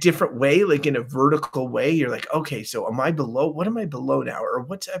a different way, like in a vertical way. You're like, okay, so am I below? What am I below now? Or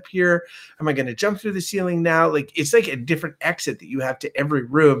what's up here? Am I going to jump through the ceiling now? Like, it's like a different exit that you have to every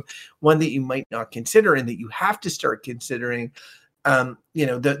room, one that you might not consider and that you have to start considering.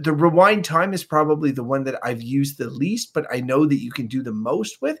 The rewind time is probably the one that I've used the least, but I know that you can do the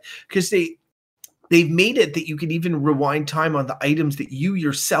most with, because they've made it that you can even rewind time on the items that you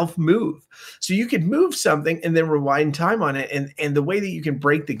yourself move. So you could move something and then rewind time on it. And the way that you can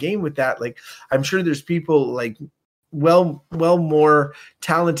break the game with that, like, I'm sure there's people like well more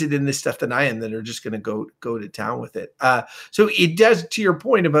talented in this stuff than I am that are just going to go to town with it. So it does, to your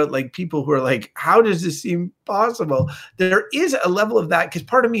point about like people who are like, how does this seem possible? There is a level of that, because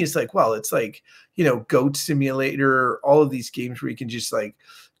part of me is like, well, it's like, Goat Simulator, all of these games where you can just like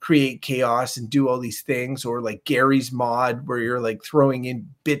create chaos and do all these things, or like Gary's Mod where you're like throwing in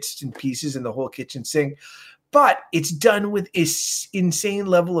bits and pieces in the whole kitchen sink, but it's done with this insane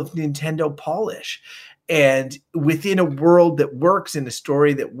level of Nintendo polish and within a world that works, in a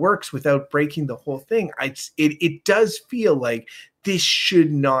story that works without breaking the whole thing. It does feel like this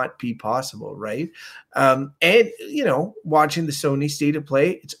should not be possible, right? And watching the Sony State of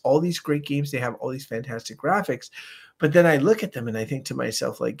Play, it's all these great games, they have all these fantastic graphics. But then I look at them and I think to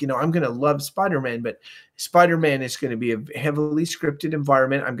myself, like, I'm going to love Spider-Man, but Spider-Man is going to be a heavily scripted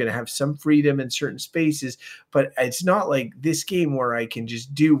environment. I'm going to have some freedom in certain spaces, but it's not like this game where I can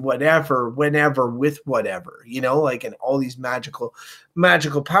just do whatever, whenever, with whatever, like, and all these magical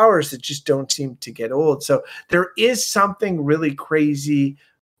powers that just don't seem to get old. So there is something really crazy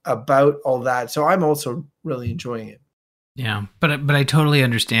about all that. So I'm also really enjoying it. Yeah, but I totally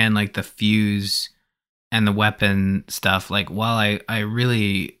understand like the fuse and the weapon stuff. Like, while I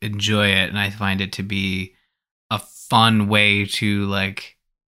really enjoy it and I find it to be a fun way to like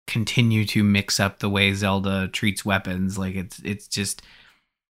continue to mix up the way Zelda treats weapons, like it's just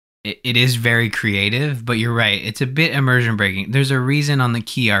it is very creative, but you're right, it's a bit immersion breaking. There's a reason on the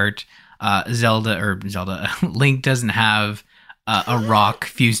key art Zelda Link doesn't have a rock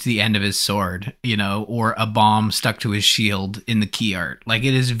fused to the end of his sword, or a bomb stuck to his shield in the key art. Like,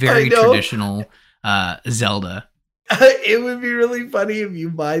 it is very traditional Zelda. It would be really funny if you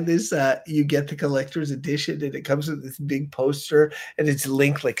buy this, you get the collector's edition and it comes with this big poster and it's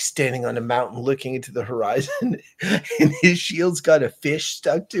Link like standing on a mountain looking into the horizon and his shield's got a fish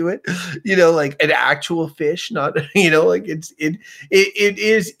stuck to it, like an actual fish, not, like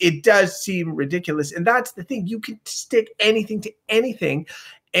it does seem ridiculous. And that's the thing. You can stick anything to anything.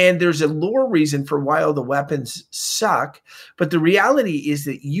 And there's a lore reason for why all the weapons suck. But the reality is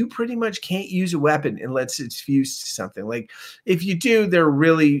that you pretty much can't use a weapon unless it's fused to something. Like if you do, they're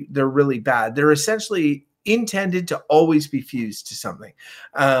really bad. They're essentially intended to always be fused to something.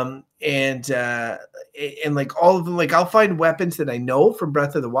 And like all of them, like I'll find weapons that I know from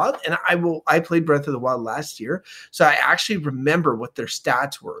Breath of the Wild, and I played Breath of the Wild last year, so I actually remember what their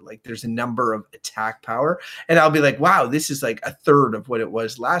stats were. Like there's a number of attack power, and I'll be like, wow, this is like a third of what it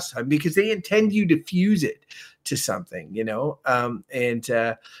was last time, because they intend you to fuse it to something,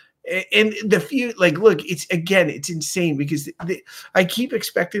 and the few, like, look, it's insane because I keep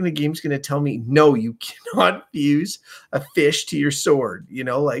expecting the game's going to tell me, no, you cannot fuse a fish to your sword.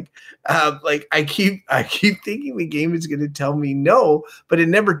 Like I keep thinking the game is going to tell me no, but it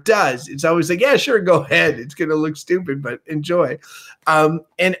never does. It's always like, yeah, sure, go ahead. It's going to look stupid, but enjoy.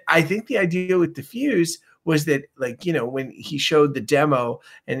 And I think the idea with the fuse was that, like, when he showed the demo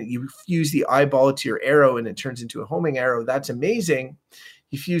and you fuse the eyeball to your arrow and it turns into a homing arrow, that's amazing.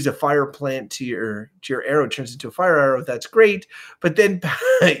 You fuse a fire plant to your arrow, it turns into a fire arrow. That's great. But then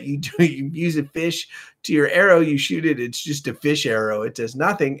you use a fish to your arrow, you shoot it, it's just a fish arrow. It does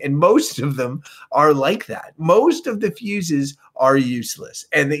nothing. And most of them are like that. Most of the fuses are useless.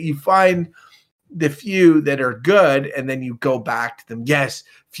 And that you find the few that are good, and then you go back to them. Yes,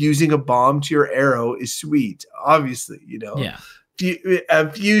 fusing a bomb to your arrow is sweet, obviously, Yeah.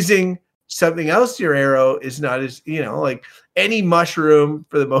 Fusing something else to your arrow is not as, like any mushroom,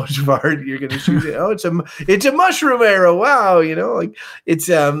 for the most part, you're going to shoot it. Oh, it's a mushroom arrow. Wow. Like it's,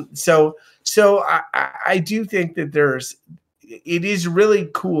 so I do think that it is really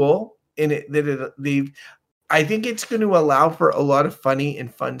cool in it that I think it's going to allow for a lot of funny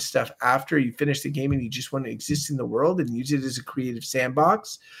and fun stuff after you finish the game and you just want to exist in the world and use it as a creative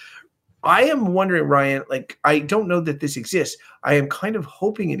sandbox. I am wondering, Ryan, like, I don't know that this exists. I am kind of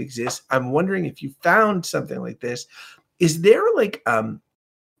hoping it exists. I'm wondering if you found something like this. Is there like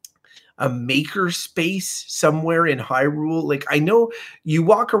a maker space somewhere in Hyrule? Like, I know you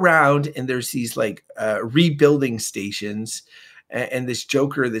walk around and there's these like rebuilding stations, and this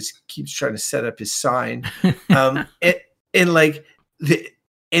Joker that keeps trying to set up his sign. And like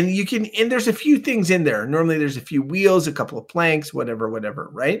and you can, and there's a few things in there. Normally there's a few wheels, a couple of planks, whatever,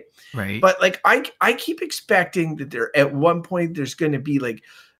 right? Right. But like, I keep expecting that there, at one point, there's going to be like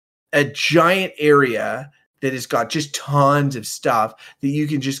a giant area that has got just tons of stuff that you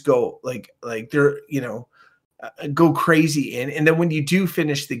can just go like there, go crazy in. And then when you do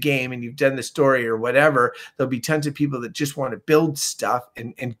finish the game and you've done the story or whatever, there'll be tons of people that just want to build stuff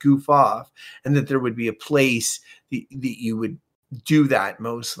and goof off, and that there would be a place that you would do that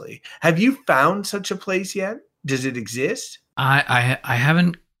mostly. Have you found such a place yet? Does it exist? I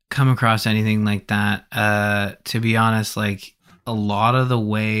haven't come across anything like that. To be honest, like a lot of the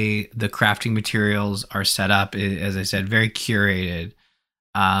way the crafting materials are set up is, as I said, very curated.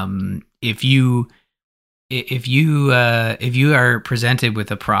 If you are presented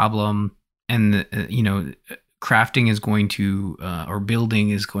with a problem and crafting is going to or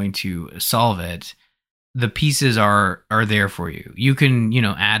building is going to solve it, the pieces are there for you. You can,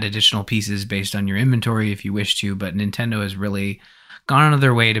 add additional pieces based on your inventory if you wish to, but Nintendo has really gone out of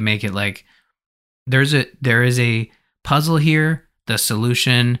their way to make it like there is a puzzle here, the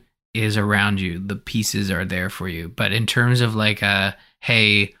solution is around you, the pieces are there for you. But in terms of like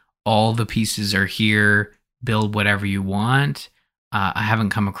hey, all the pieces are here, build whatever you want, I haven't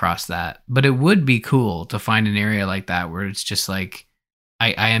come across that. But it would be cool to find an area like that where it's just like,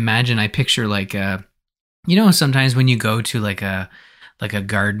 I picture like sometimes when you go to like a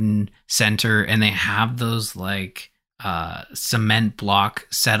garden center and they have those like cement block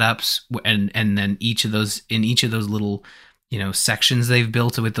setups, and then each of those little sections they've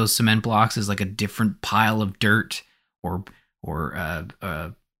built with those cement blocks is like a different pile of dirt or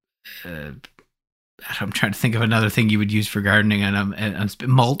I'm trying to think of another thing you would use for gardening, and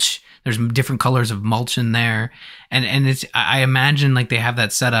mulch. There's different colors of mulch in there, and it's, I imagine like they have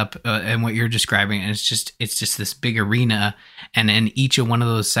that set up and what you're describing, and it's just this big arena, and in each of one of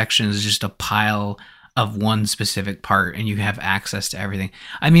those sections is just a pile of one specific part, and you have access to everything.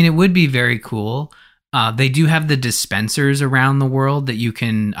 I mean, it would be very cool. They do have the dispensers around the world that you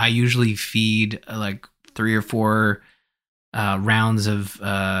can. I usually feed like 3 or 4 rounds of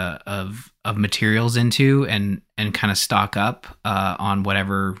materials into, and kind of stock up on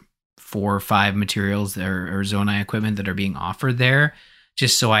whatever 4 or 5 materials or Zonai equipment that are being offered there,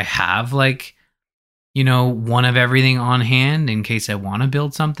 just so I have like, one of everything on hand in case I want to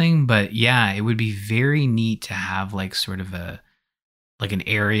build something. But yeah, it would be very neat to have like sort of an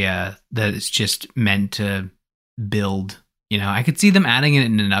area that is just meant to build. I could see them adding it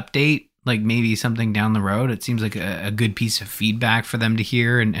in an update, like maybe something down the road. It seems like a good piece of feedback for them to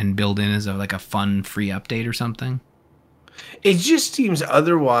hear and build in as like a fun free update or something. It just seems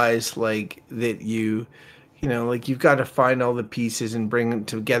otherwise like that like you've got to find all the pieces and bring them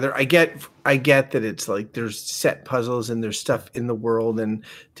together. I get that it's like there's set puzzles and there's stuff in the world and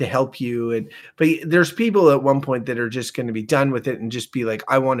to help you, but there's people at one point that are just going to be done with it and just be like,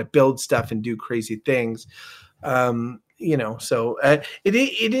 I want to build stuff and do crazy things. So it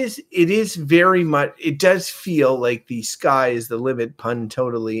is very much, it does feel like the sky is the limit, pun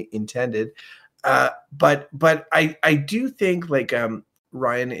totally intended. But I do think like,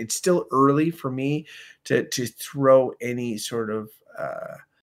 Ryan, it's still early for me to throw any sort of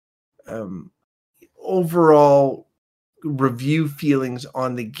overall review feelings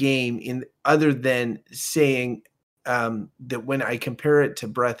on the game in other than saying that when I compare it to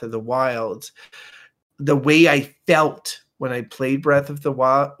Breath of the Wild, the way I felt when I played Breath of the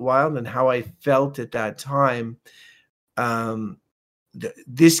Wild and how I felt at that time,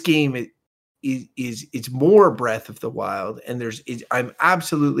 this game it's more Breath of the Wild, and I'm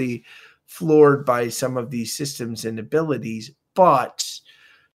absolutely floored by some of these systems and abilities, but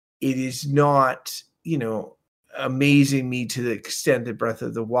it is not, amazing me to the extent that Breath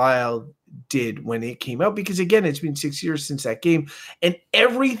of the Wild did when it came out, because again, it's been 6 years since that game, and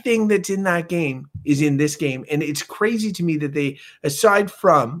everything that's in that game is in this game. And it's crazy to me that they, aside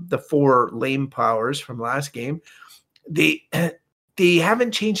from the 4 lame powers from last game, they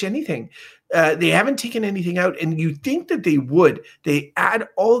haven't changed anything. They haven't taken anything out, and you think that they would. They add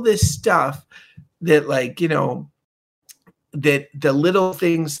all this stuff that, like, that the little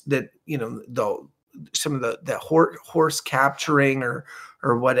things that, some of the horse capturing or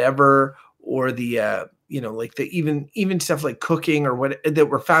whatever, or the like the even stuff like cooking or what, that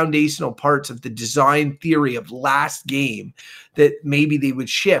were foundational parts of the design theory of last game, that maybe they would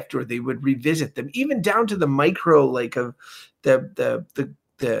shift or they would revisit them, even down to the micro, like of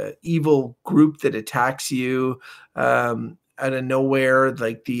the evil group that attacks you out of nowhere.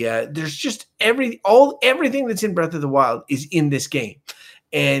 Like there's just everything that's in Breath of the Wild is in this game.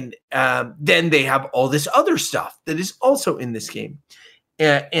 And then they have all this other stuff that is also in this game.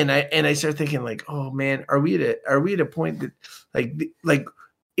 And I start thinking like, oh man, are we at a point that like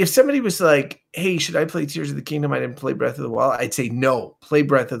if somebody was like, hey, should I play Tears of the Kingdom? I didn't play Breath of the Wild. I'd say no, play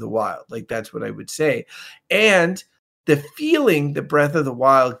Breath of the Wild. Like, that's what I would say. And the feeling that Breath of the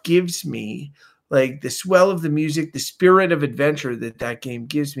Wild gives me, like the swell of the music, the spirit of adventure that game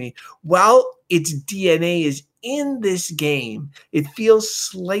gives me, while its DNA is in this game, it feels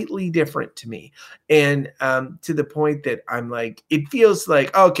slightly different to me. And to the point that I'm like, it feels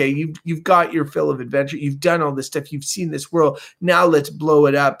like, okay, you've got your fill of adventure. You've done all this stuff. You've seen this world. Now let's blow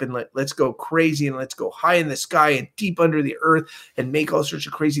it up and let's go crazy, and let's go high in the sky and deep under the earth and make all sorts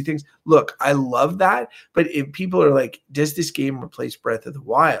of crazy things. Look, I love that. But if people are like, does this game replace Breath of the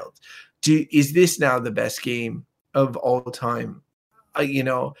Wild? Is this now the best game of all time?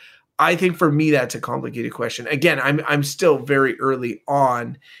 I think for me, that's a complicated question. Again, I'm still very early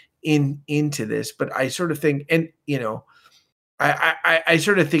on into this, but I sort of think, and I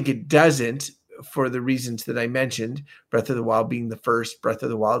sort of think it doesn't, for the reasons that I mentioned, Breath of the Wild being the first, Breath of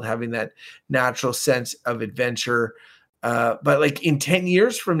the Wild having that natural sense of adventure. But like in 10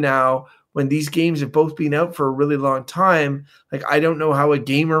 years from now, when these games have both been out for a really long time, like, I don't know how a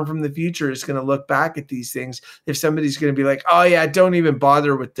gamer from the future is going to look back at these things. If somebody's going to be like, oh yeah, don't even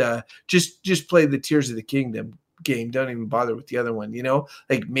bother with just play the Tears of the Kingdom game. Don't even bother with the other one,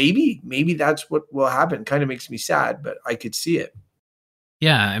 like maybe that's what will happen. Kind of makes me sad, but I could see it.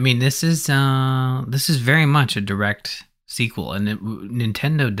 Yeah. I mean, this is very much a direct sequel, and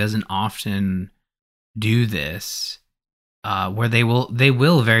Nintendo doesn't often do this. Where they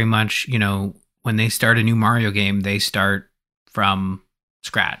will very much, when they start a new Mario game, they start from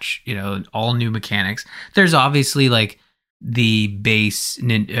scratch, all new mechanics. There's obviously like the base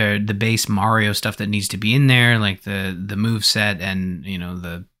Mario stuff that needs to be in there, like the move set and,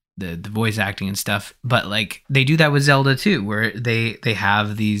 the voice acting and stuff. But like they do that with Zelda too, where they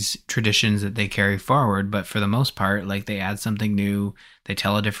have these traditions that they carry forward. But for the most part, like they add something new. They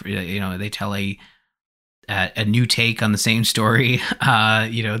tell a different, they tell a new take on the same story.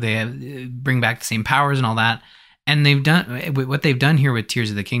 They bring back the same powers and all that. And what they've done here with Tears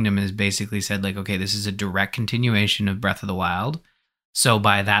of the Kingdom is basically said, like, okay, this is a direct continuation of Breath of the Wild. So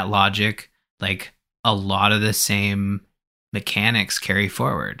by that logic, like, a lot of the same mechanics carry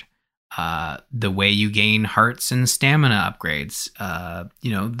forward. The way you gain hearts and stamina upgrades,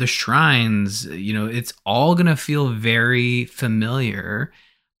 the shrines, it's all going to feel very familiar.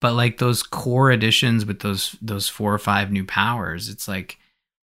 But like those core additions with those 4 or 5 new powers, it's like,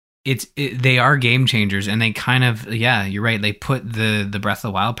 they are game changers, and they kind of, yeah, you're right. They put the Breath of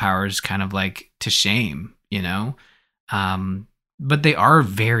the Wild powers kind of like to shame, but they are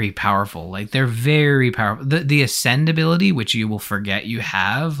very powerful. Like, they're very powerful. The ascend ability, which you will forget you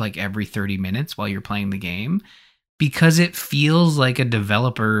have like every 30 minutes while you're playing the game, because it feels like a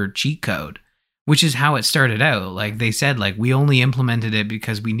developer cheat code, which is how it started out. Like, they said, like, we only implemented it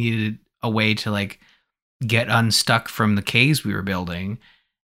because we needed a way to like get unstuck from the caves we were building.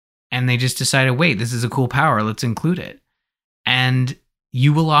 And they just decided, wait, this is a cool power, let's include it. And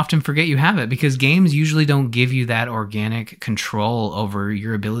you will often forget you have it, because games usually don't give you that organic control over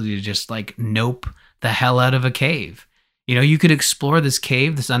your ability to just like nope the hell out of a cave. You could explore this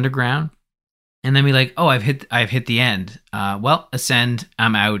cave, this underground, and then be like, oh, I've hit the end. Well, ascend,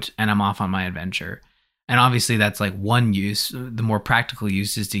 I'm out, and I'm off on my adventure. And obviously that's like one use. The more practical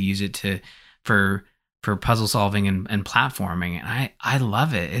use is to use it for puzzle solving and platforming. And I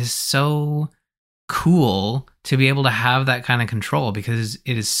love it. It's so cool to be able to have that kind of control, because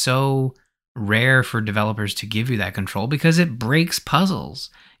it is so rare for developers to give you that control, because it breaks puzzles.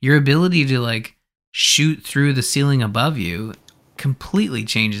 Your ability to like shoot through the ceiling above you completely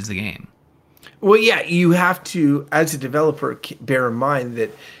changes the game. Well, yeah, you have to, as a developer, bear in mind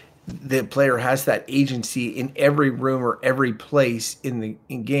that the player has that agency in every room or every place in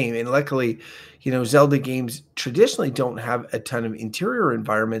game. And luckily, Zelda games traditionally don't have a ton of interior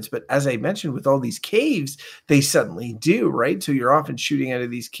environments, but as I mentioned, with all these caves, they suddenly do, right? So you're often shooting out of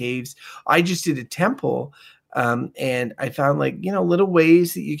these caves. I just did a temple, and I found like, little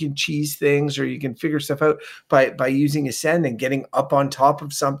ways that you can cheese things, or you can figure stuff out by using ascend and getting up on top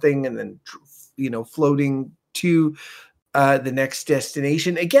of something, and then, floating to the next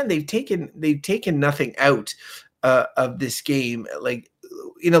destination. Again, they've taken nothing out of this game. Like,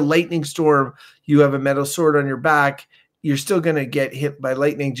 in a lightning storm, you have a metal sword on your back, you're still going to get hit by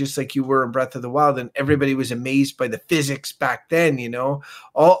lightning, just like you were in Breath of the Wild. And everybody was amazed by the physics back then.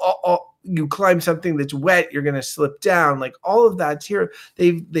 All you climb something that's wet, you're going to slip down. Like, all of that's here.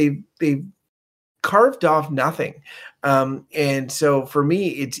 They've carved off nothing. And so for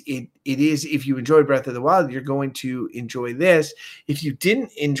me, it is, if you enjoy Breath of the Wild, you're going to enjoy this. If you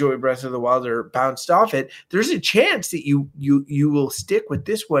didn't enjoy Breath of the Wild or bounced off it, there's a chance that you will stick with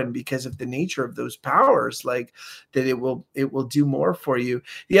this one because of the nature of those powers, like that it will do more for you.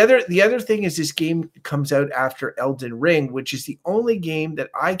 The other thing is, this game comes out after Elden Ring, which is the only game that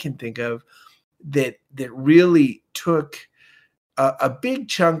I can think of that really took a big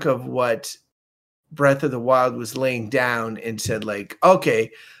chunk of what Breath of the Wild was laying down and said, like,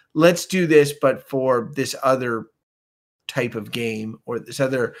 okay, let's do this, but for this other type of game, or this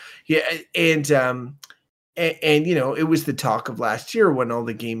other, and it was the talk of last year, when all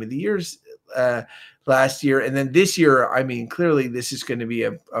the Game of the Years last year, and then this year, I mean, clearly this is going to be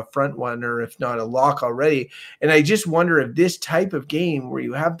a front runner, if not a lock already. And I just wonder if this type of game, where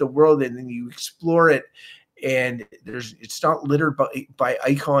you have the world and then you explore it, and it's not littered by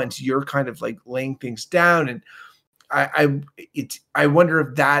icons, you're kind of like laying things down. And I wonder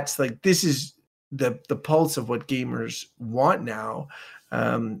if that's like, this is the pulse of what gamers want now.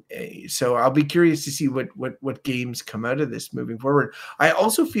 So I'll be curious to see what games come out of this moving forward. I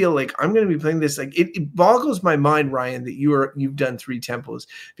also feel like I'm going to be playing this. Like, it boggles my mind, Ryan, that you've done 3 temples,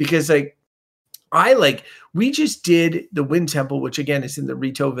 because like, we just did the Wind Temple, which again is in the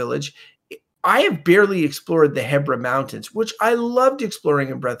Rito village. I have barely explored the Hebra Mountains, which I loved exploring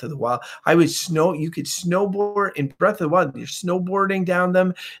in Breath of the Wild. You could snowboard in Breath of the Wild. You're snowboarding down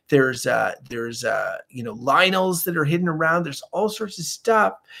them. There's Lionels that are hidden around. There's all sorts of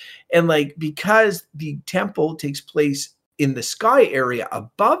stuff. And like, because the temple takes place in the sky area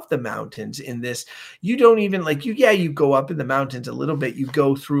above the mountains in this, you don't even you go up in the mountains a little bit, you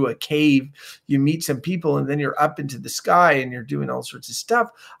go through a cave, you meet some people, and then you're up into the sky and you're doing all sorts of stuff.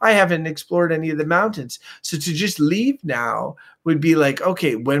 I haven't explored any of the mountains. So to just leave now would be like,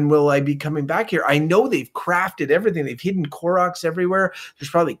 okay, when will I be coming back here? I know they've crafted everything. They've hidden Koroks everywhere.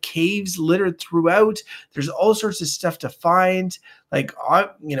 There's probably caves littered throughout. There's all sorts of stuff to find. Like,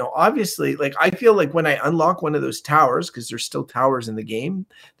 obviously, like, I feel like when I unlock one of those towers, because there's still towers in the game,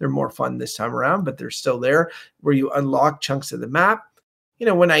 they're more fun this time around, but they're still there, where you unlock chunks of the map.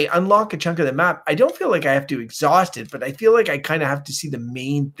 when I unlock a chunk of the map, I don't feel like I have to exhaust it, but I feel like I kind of have to see the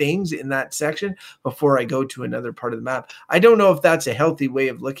main things in that section before I go to another part of the map. I don't know if that's a healthy way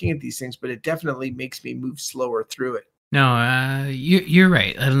of looking at these things, but it definitely makes me move slower through it. No, you're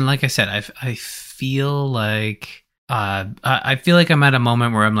right. And like I said, I feel like I feel like I'm at a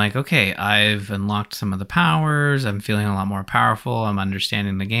moment where I'm like, okay, I've unlocked some of the powers. I'm feeling a lot more powerful. I'm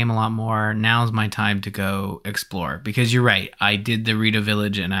understanding the game a lot more. Now's my time to go explore. Because you're right. I did the Rito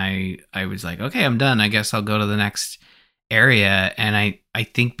Village and I was like, okay, I'm done. I guess I'll go to the next area. And I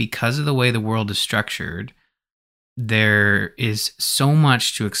think because of the way the world is structured, there is so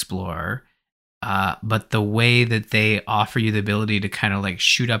much to explore. But the way that they offer you the ability to kind of like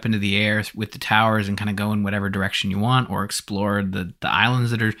shoot up into the air with the towers and kind of go in whatever direction you want, or explore the islands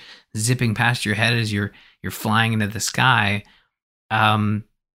that are zipping past your head as you're flying into the sky,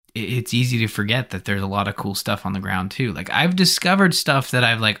 it's easy to forget that there's a lot of cool stuff on the ground too. Like I've discovered stuff that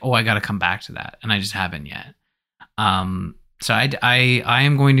I've like, oh, I got to come back to that, and I just haven't yet. So I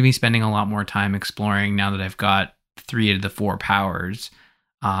am going to be spending a lot more time exploring now that I've got 3 of the 4 powers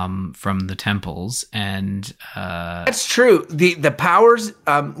from the temples, and that's true. The powers,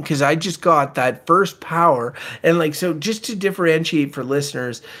 because I just got that first power, and like, so just to differentiate for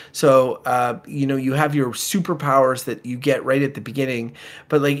listeners, so you have your superpowers that you get right at the beginning,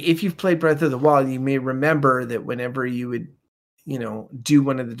 but like if you've played Breath of the Wild, you may remember that whenever you would do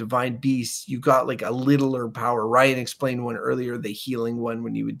one of the divine beasts, you got like a littler power. Ryan explained one earlier, the healing one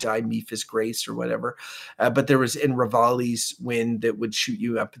when you would die, Mephi's Grace or whatever. But there was in Rivali's Wind that would shoot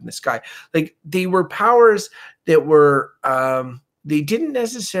you up in the sky. Like they were powers that were, they didn't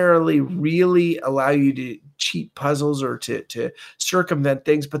necessarily really allow you to cheat puzzles or to circumvent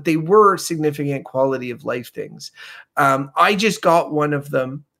things, but they were significant quality of life things. I just got one of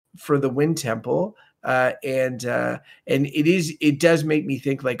them for the Wind Temple. And it does make me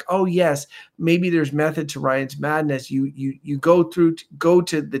think like, oh yes, maybe there's method to Ryan's madness. You go to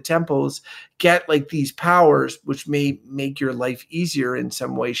the temples, get like these powers, which may make your life easier in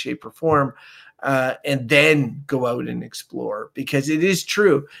some way, shape, or form. And then go out and explore, because it is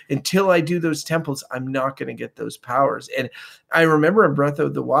true. Until I do those temples, I'm not going to get those powers. And I remember in Breath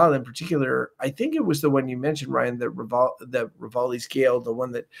of the Wild in particular, I think it was the one you mentioned, Ryan, the Rivali's Gale, the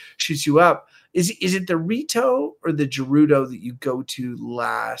one that shoots you up. Is it the Rito or the Gerudo that you go to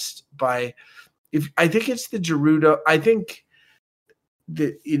last? I think it's the Gerudo. I think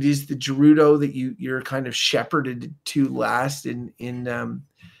that it is the Gerudo that you're kind of shepherded to last in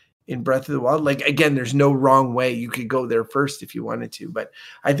Breath of the Wild. Like, again, there's no wrong way. You could go there first if you wanted to, but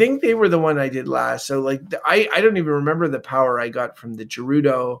I think they were the one I did last. So like, I don't even remember the power I got from the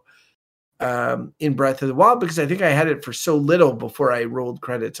Gerudo in Breath of the Wild, because I think I had it for so little before I rolled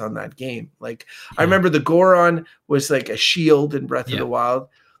credits on that game. Like, I remember the Goron was like a shield in Breath of the Wild.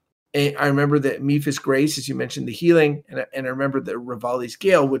 And I remember that Mephi's Grace, as you mentioned, the healing, and I remember the Rivali's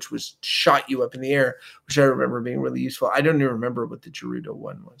Gale, which was shot you up in the air, which I remember being really useful. I don't even remember what the Gerudo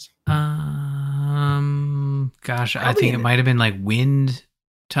one was. Gosh, I think it might have been like wind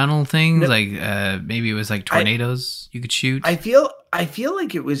tunnel things, like maybe it was like tornadoes you could shoot. I feel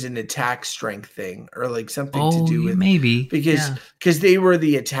like it was an attack strength thing, or like something to do with maybe because they were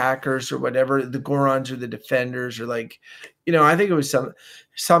the attackers or whatever. The Gorons are the defenders, or like, I think it was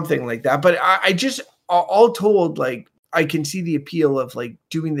something like that. But I just, all told, like, I can see the appeal of like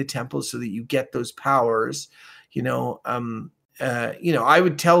doing the temples so that you get those powers. I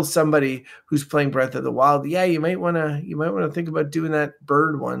would tell somebody who's playing Breath of the Wild, yeah, you might want to think about doing that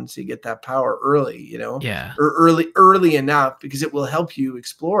bird one so you get that power early, or early enough, because it will help you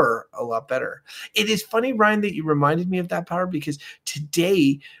explore a lot better. It is funny, Ryan, that you reminded me of that power, because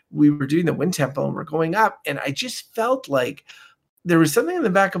today we were doing the Wind Temple and we're going up, and I just felt like there was something in the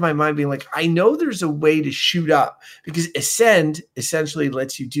back of my mind being like, I know there's a way to shoot up, because Ascend essentially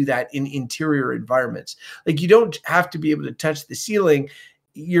lets you do that in interior environments. Like, you don't have to be able to touch the ceiling.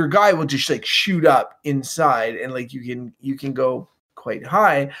 Your guy will just like shoot up inside, and like you can go quite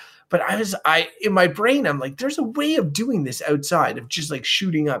high. But in my brain, I'm like, there's a way of doing this outside of just like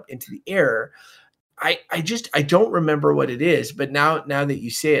shooting up into the air. I don't remember what it is, but now that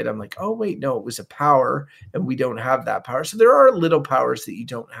you say it, I'm like, oh wait, no, it was a power, and we don't have that power. So there are little powers that you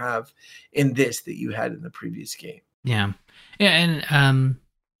don't have in this that you had in the previous game. Yeah, and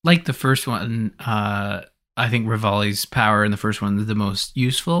like the first one, I think Rivali's power in the first one is the most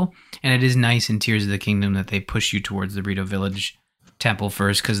useful, and it is nice in Tears of the Kingdom that they push you towards the Rito Village Temple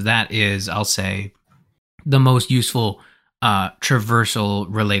first, because that is, I'll say, the most useful traversal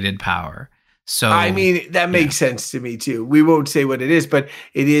related power. I So mean, that makes sense to me too. We won't say what it is, but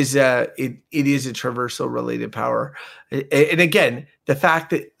it is it is a traversal related power. And again, the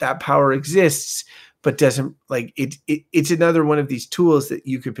fact that that power exists but doesn't like it's another one of these tools that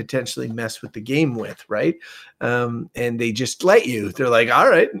you could potentially mess with the game with, right? And they just let you. They're like, all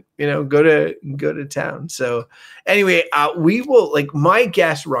right, go to town. So anyway, we will like my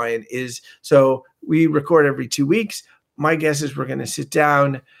guess, Ryan, is so we record every 2 weeks. My guess is we're going to sit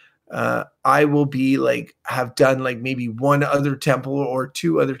down. I will be like have done like maybe one other temple or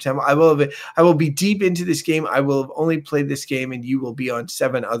two other temple. I will be deep into this game. I will have only played this game, and you will be on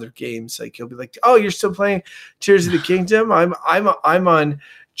 7 other games. Like you'll be like, oh, you're still playing Tears of the Kingdom. I'm on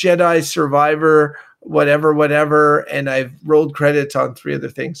Jedi Survivor, whatever, and I've rolled credits on 3 other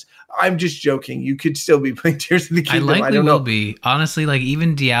things. I'm just joking. You could still be playing Tears of the Kingdom. I likely will be. Honestly, like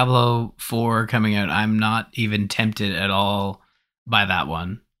even Diablo 4 coming out, I'm not even tempted at all by that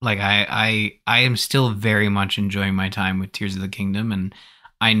one. Like I am still very much enjoying my time with Tears of the Kingdom, and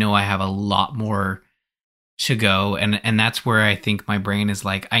I know I have a lot more to go, and that's where I think my brain is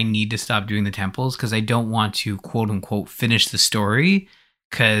like, I need to stop doing the temples because I don't want to quote unquote finish the story,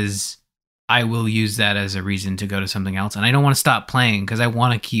 because I will use that as a reason to go to something else, and I don't want to stop playing because I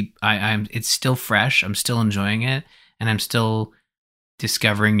want to keep. I'm it's still fresh. I'm still enjoying it, and I'm still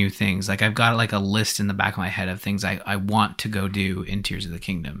discovering new things. Like I've got like a list in the back of my head of things I want to go do in Tears of the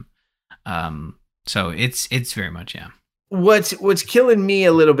Kingdom. So it's very much, yeah. What's killing me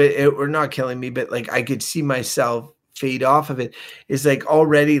a little bit, or not killing me, but like I could see myself fade off of it, is like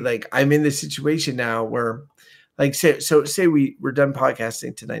already like I'm in this situation now where like say we're done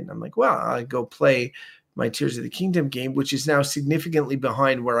podcasting tonight and I'm like, well, I go play my Tears of the Kingdom game, which is now significantly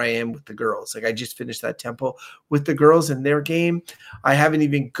behind where I am with the girls. Like I just finished that temple with the girls in their game. I haven't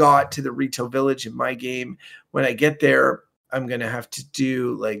even got to the Rito Village in my game. When I get there, I'm going to have to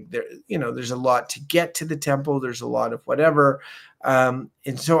do like there's a lot to get to the temple. There's a lot of whatever. And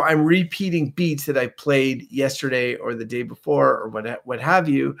so I'm repeating beats that I played yesterday or the day before or what have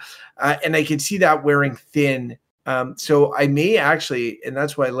you. And I can see that wearing thin. So I may actually, and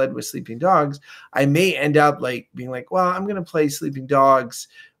that's why I led with Sleeping Dogs, I may end up like being like, well, I'm going to play Sleeping Dogs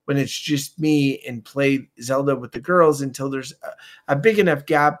when it's just me and play Zelda with the girls until there's a big enough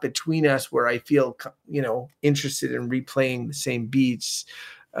gap between us where I feel, interested in replaying the same beats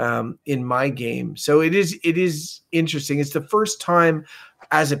in my game. So it is interesting. It's the first time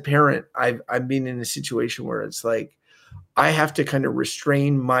as a parent I've been in a situation where it's like I have to kind of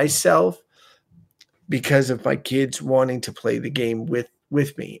restrain myself because of my kids wanting to play the game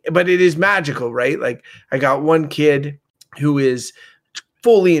with me. But it is magical, right? Like I got one kid who is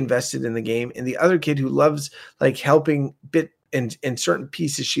fully invested in the game, and the other kid who loves like helping bit and certain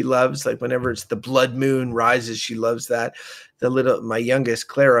pieces she loves, like whenever it's the blood moon rises, she loves that. My youngest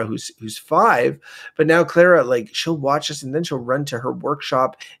Clara, who's 5, but now Clara, like she'll watch us and then she'll run to her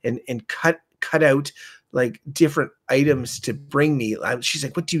workshop and cut out like different items to bring me. She's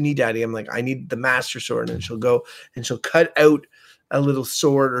like, what do you need, Daddy? I'm like, I need the Master Sword. And she'll go and she'll cut out a little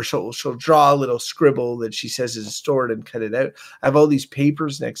sword, or she'll draw a little scribble that she says is a sword and cut it out. I have all these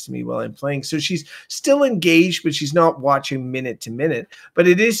papers next to me while I'm playing. So she's still engaged, but she's not watching minute to minute. But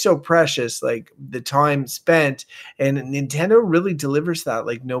it is so precious, like the time spent, and Nintendo really delivers that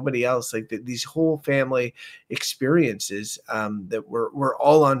like nobody else. Like these whole family experiences that we're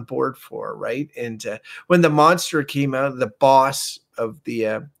all on board for, right? And when the monster came out, the boss of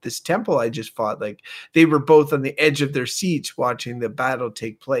the this temple I just fought, like they were both on the edge of their seats watching the battle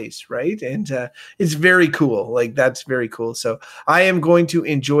take place, right? And it's very cool. Like that's very cool. So I am going to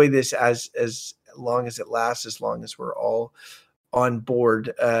enjoy this as long as it lasts, as long as we're all on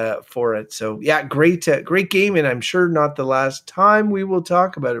board for it. So yeah, great game, and I'm sure not the last time we will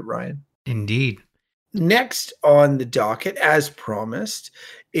talk about it, Ryan. Indeed. Next on the docket, as promised,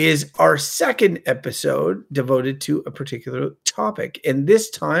 is our second episode devoted to a particular topic. And this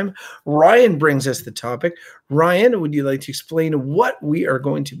time, Ryan brings us the topic. Ryan, would you like to explain what we are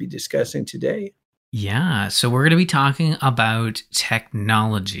going to be discussing today? Yeah, so we're going to be talking about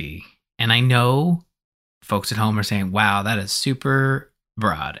technology. And I know folks at home are saying, wow, that is super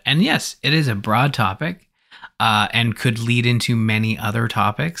broad. And yes, it is a broad topic. And could lead into many other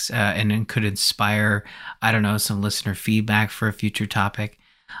topics, and then could inspire, I don't know, some listener feedback for a future topic.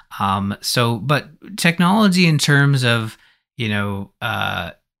 But technology in terms of, in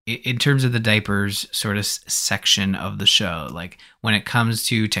terms of the diapers sort of section of the show, like when it comes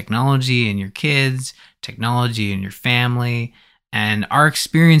to technology and your kids, technology and your family, and our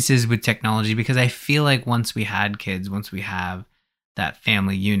experiences with technology, because I feel like once we had kids, once we have that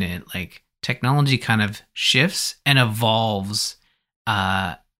family unit, like technology kind of shifts and evolves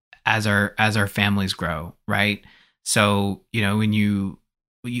as our families grow, right? So, when you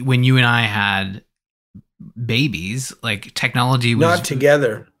and I had babies, like technology was Not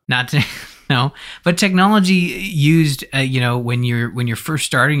together. not to, no, but technology used, when you're first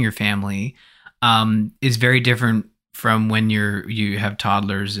starting your family, is very different from when you have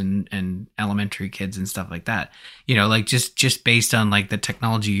toddlers and elementary kids and stuff like that. Like just based on like the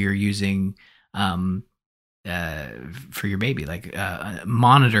technology you're using, for your baby, like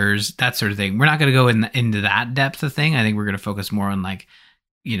monitors, that sort of thing. We're not going to go into that depth of thing. I think we're going to focus more on like,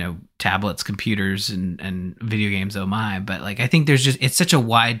 tablets, computers, and video games. Oh my! But like, I think it's such a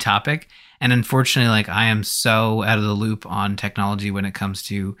wide topic, and unfortunately, like I am so out of the loop on technology when it comes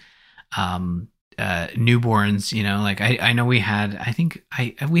to newborns. Like I know we had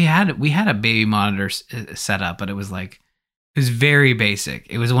a baby monitor set up, but it was very basic.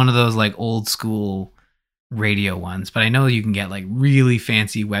 It was one of those like old school radio ones, but I know you can get like really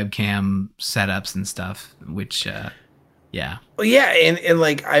fancy webcam setups and stuff, which yeah. Well, yeah, and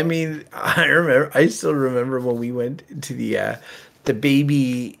like I mean, I still remember when we went to the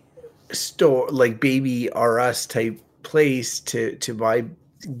baby store, like Baby R Us type place to buy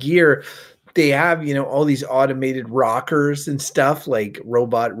gear. They have, all these automated rockers and stuff, like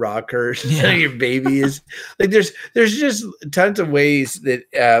robot rockers. Yeah. So your baby is like, there's just tons of ways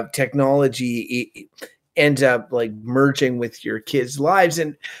that technology ends up like merging with your kids' lives.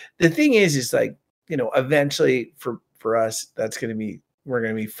 And the thing is like, eventually for us, we're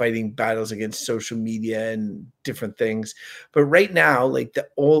going to be fighting battles against social media and different things. But right now, like the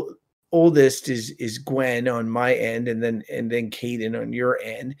oldest is Gwen on my end, and then Caden on your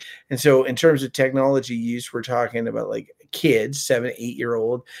end. And so in terms of technology use, we're talking about like kids, 7,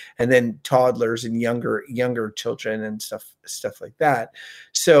 8-year-old, and then toddlers and younger children and stuff like that.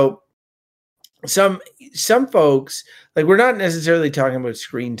 So some folks, like, we're not necessarily talking about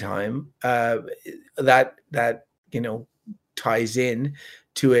screen time, that ties in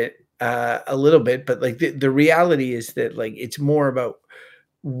to it a little bit, but like the reality is that like it's more about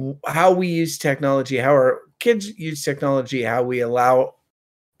how we use technology, how our kids use technology, how we allow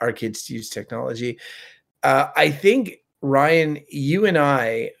our kids to use technology. I think, Ryan, you and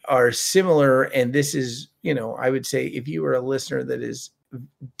I are similar, and this is, I would say if you were a listener that is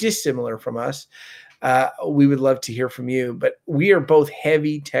dissimilar from us, we would love to hear from you. But we are both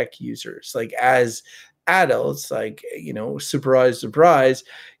heavy tech users, like as adults, like, surprise,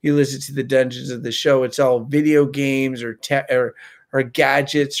 you listen to the Dungeons of the Show, it's all video games or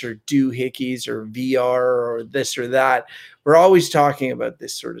gadgets or doohickeys or VR or this or that. We're always talking about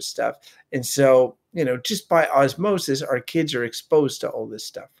this sort of stuff. And so, just by osmosis, our kids are exposed to all this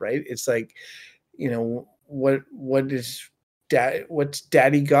stuff, right? It's like, what's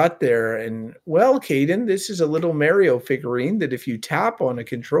daddy got there? And, well, Caden, this is a little Mario figurine that if you tap on a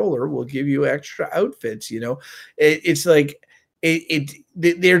controller will give you extra outfits. It's like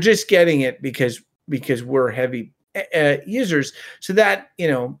they're just getting it because we're heavy users. So that,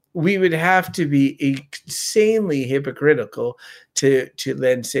 we would have to be insanely hypocritical to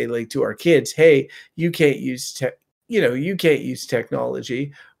then say, like, to our kids, hey, you can't use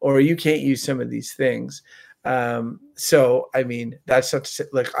technology, or you can't use some of these things. So, I mean, that's such,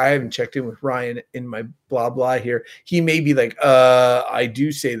 like, I haven't checked in with Ryan in my blah, blah here. He may be like, I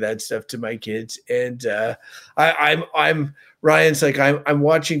do say that stuff to my kids. And, I'm Ryan's like, I'm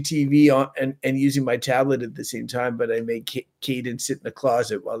watching TV and using my tablet at the same time, but I make Caden sit in the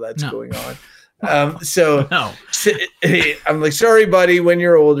closet while that's going on. So I'm like, sorry, buddy, when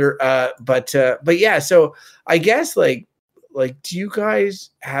you're older. But yeah, so I guess like, do you guys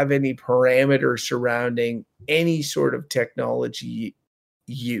have any parameters surrounding any sort of technology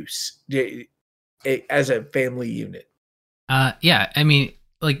use as a family unit? Yeah, I mean,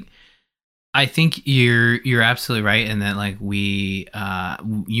 like, I think you're absolutely right in that, like, you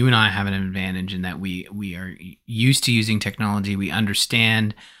and I have an advantage in that we are used to using technology. We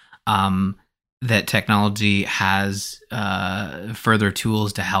understand that technology has further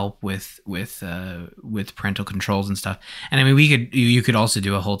tools to help with parental controls and stuff. And I mean, you could also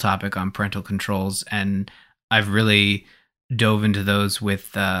do a whole topic on parental controls, and I've really dove into those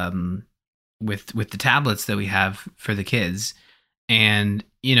with the tablets that we have for the kids. And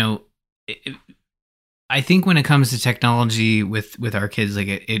I think when it comes to technology with our kids, like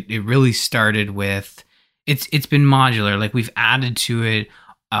it really started with it's been modular. Like, we've added to it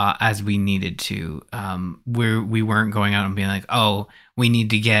as we needed to, where we weren't going out and being like, oh, we need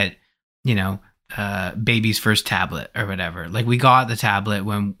to get, baby's first tablet or whatever. Like, we got the tablet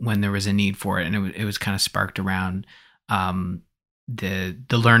when there was a need for it, and it was kind of sparked around the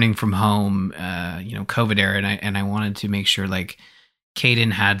learning from home, COVID era, and I wanted to make sure, like,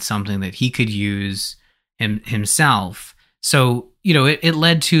 Caden had something that he could use himself. So, it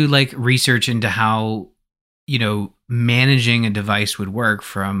led to like research into how, managing a device would work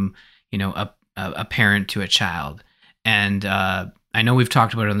from, a parent to a child. And I know we've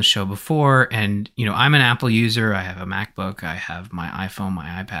talked about it on the show before, and I'm an Apple user. I have a MacBook, I have my iPhone,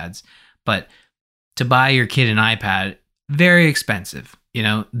 my iPads, but to buy your kid an iPad, very expensive.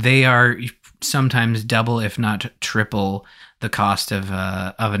 They are sometimes double, if not triple, the cost of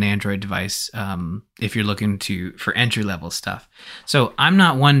an Android device if you're looking for entry level stuff. So I'm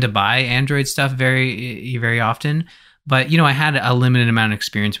not one to buy Android stuff very often, but I had a limited amount of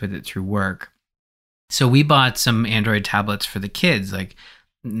experience with it through work. So we bought some Android tablets for the kids, like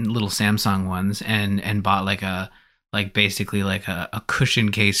little Samsung ones, and bought basically a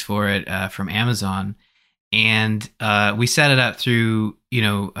cushion case for it from Amazon. And we set it up through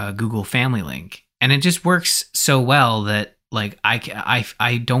Google Family Link, and it just works so well that like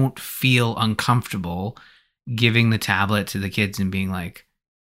I don't feel uncomfortable giving the tablet to the kids and being like,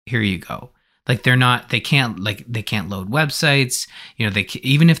 here you go. Like they can't load websites.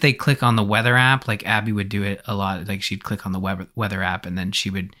 Even if they click on the weather app, like Abby would do it a lot. Like she'd click on the weather app, and then she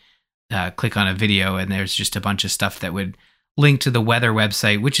would click on a video, and there's just a bunch of stuff that would link to the weather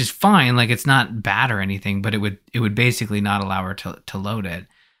website, which is fine. Like it's not bad or anything, but it would basically not allow her to load it.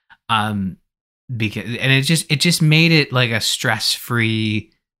 Because it just made it like a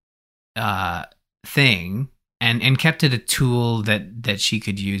stress-free thing, and kept it a tool that she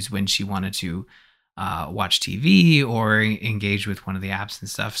could use when she wanted to watch TV or engage with one of the apps and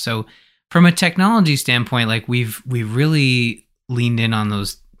stuff. So from a technology standpoint, like we've really leaned in on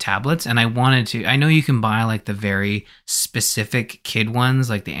those tablets, and I know you can buy like the very specific kid ones,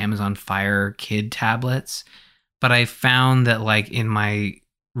 like the Amazon Fire Kid tablets, but I found that like in my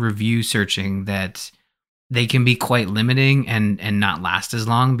review searching that they can be quite limiting and not last as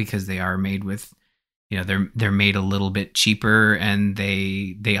long, because they are made with they're made a little bit cheaper, and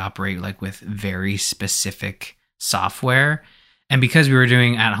they operate like with very specific software. And because we were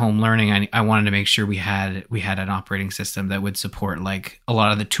doing at-home learning, I wanted to make sure we had an operating system that would support like a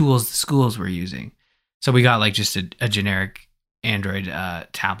lot of the tools the schools were using. So we got like just a generic Android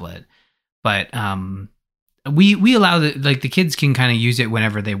tablet, but we allow the kids can kind of use it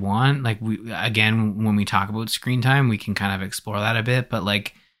whenever they want. Like when we talk about screen time, we can kind of explore that a bit. But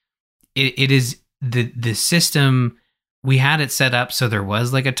like it is the system. We had it set up so there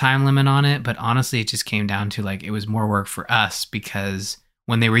was like a time limit on it, but honestly, it just came down to like it was more work for us, because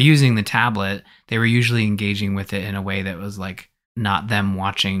when they were using the tablet, they were usually engaging with it in a way that was like not them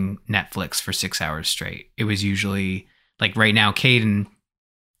watching Netflix for 6 hours straight. It was usually like right now, Caden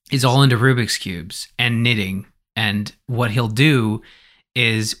is all into Rubik's Cubes and knitting. And what he'll do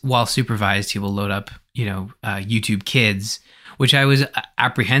is, while supervised, he will load up, YouTube Kids, which I was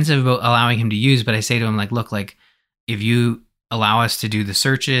apprehensive about allowing him to use. But I say to him, like, look, like, if you allow us to do the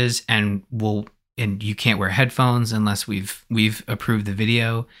searches and you can't wear headphones unless we've approved the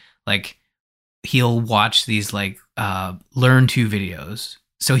video, like he'll watch these like learn to videos.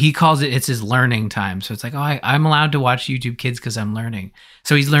 So he calls it's his learning time. So it's like, oh, I'm allowed to watch YouTube Kids because I'm learning.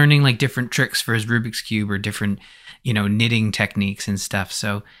 So he's learning like different tricks for his Rubik's Cube or different, knitting techniques and stuff.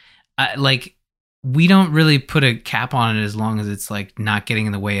 So like we don't really put a cap on it as long as it's like not getting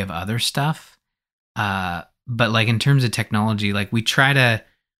in the way of other stuff. But like in terms of technology, like we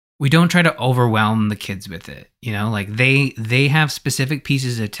don't try to overwhelm the kids with it. Like they have specific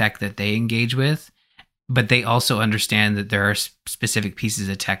pieces of tech that they engage with, but they also understand that there are specific pieces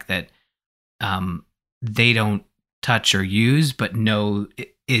of tech that they don't touch or use, but know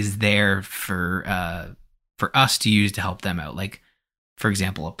is there for us to use to help them out. Like, for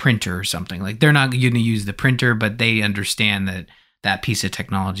example, a printer or something. Like they're not going to use the printer, but they understand that piece of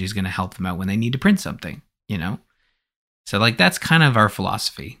technology is going to help them out when they need to print something. So like that's kind of our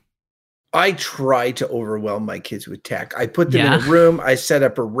philosophy. I try to overwhelm my kids with tech. I put them in a room. I set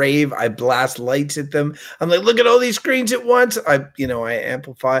up a rave. I blast lights at them. I'm like, look at all these screens at once. I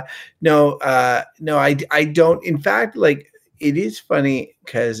amplify. No, I don't. In fact, like it is funny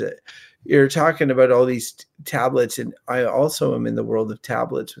because you're talking about all these tablets, and I also am in the world of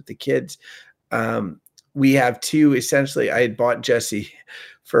tablets with the kids. We have two. Essentially, I had bought Jessie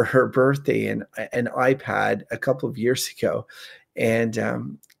for her birthday an iPad a couple of years ago, and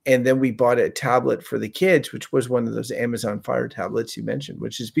then we bought a tablet for the kids, which was one of those Amazon Fire tablets you mentioned,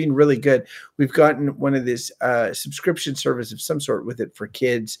 which has been really good. We've gotten one of this subscription service of some sort with it for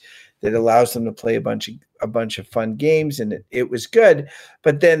kids that allows them to play a bunch of fun games, and it was good.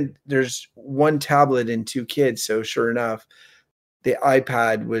 But then there's one tablet and two kids, so sure enough, the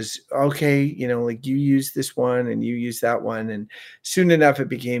iPad was okay, you know, like you use this one and you use that one. And soon enough, it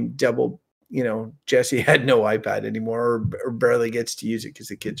became double, you know, Jesse had no iPad anymore or barely gets to use it because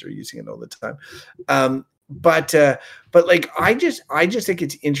the kids are using it all the time. But like, I just think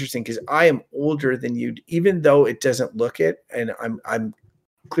it's interesting because I am older than you, even though it doesn't look it. And I'm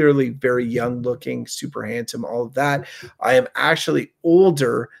clearly very young looking, super handsome, all of that. I am actually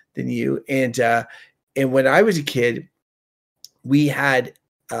older than you. And when I was a kid, we had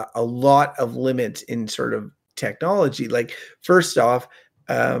a lot of limits in sort of technology. Like, first off,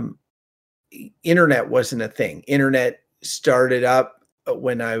 internet wasn't a thing. Internet started up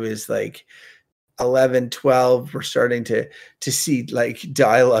when I was like 11, 12. We're starting to see like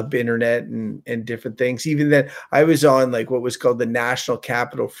dial-up internet and different things. Even then, I was on like what was called the National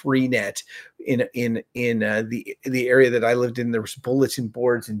Capital Free Net in the area that I lived in. There was bulletin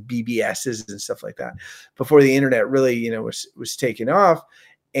boards and BBSs and stuff like that before the internet really, you know, was taken off.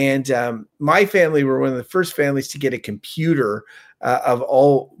 And my family were one of the first families to get a computer of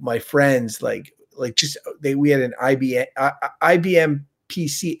all my friends. We had an IBM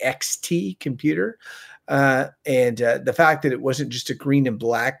PC XT computer. And the fact that it wasn't just a green and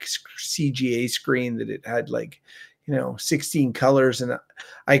black CGA screen, that it had like, you know, 16 colors, and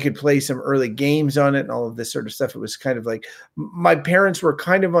I could play some early games on it and all of this sort of stuff. It was kind of like my parents were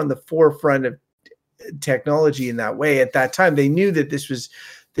kind of on the forefront of technology in that way. At that time, they knew that this was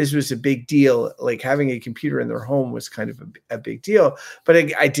a big deal. Like having a computer in their home was kind of a big deal, but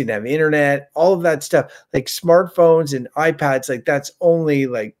I didn't have internet, all of that stuff, like smartphones and iPads. Like that's only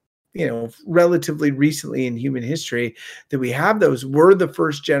like, you know, relatively recently in human history that we have those. We're the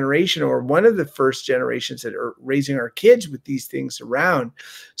first generation, or one of the first generations, that are raising our kids with these things around.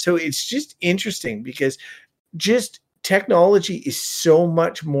 So it's just interesting because just technology is so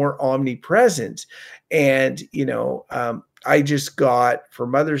much more omnipresent. And, you know, I just got for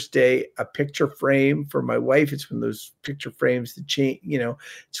Mother's Day a picture frame for my wife. It's one of those picture frames that change, you know,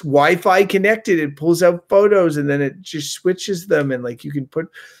 it's Wi-Fi connected. It pulls out photos and then it just switches them, and like you can put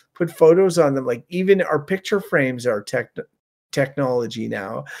photos on them. Like even our picture frames are technology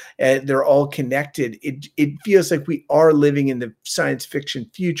now, and they're all connected. It feels like we are living in the science fiction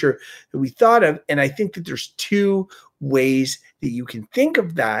future that we thought of. And I think that there's two ways that you can think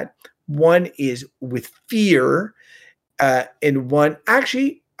of that. One is with fear, and one,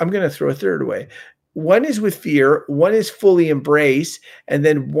 actually, I'm going to throw a third away. One is with fear, one is fully embrace, and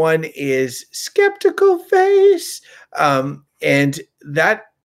then one is skeptical face. And that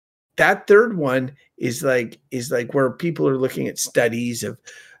third one is like where people are looking at studies of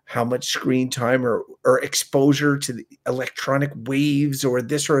how much screen time or exposure to the electronic waves or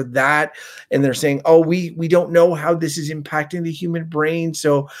this or that. And they're saying, oh, we don't know how this is impacting the human brain.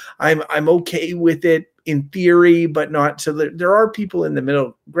 So I'm okay with it in theory, but not. So there are people in the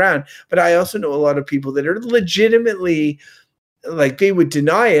middle ground, but I also know a lot of people that are legitimately, like, they would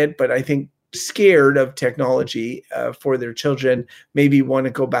deny it, but I think scared of technology for their children, maybe want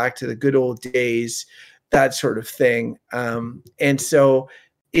to go back to the good old days, that sort of thing. And so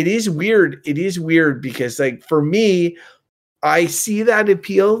it is weird. It is weird because, like, for me, I see that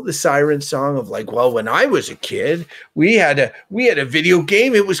appeal, the siren song of like, well, when I was a kid, we had a video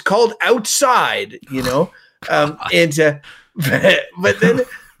game. It was called Outside, you know? But then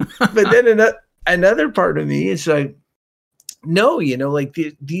another part of me is like, no, you know, like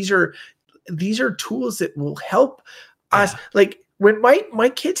these are tools that will help us. Like when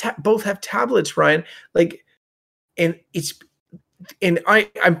my kids both have tablets, Ryan, like, and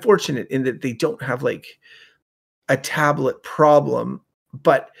I'm fortunate in that they don't have like a tablet problem,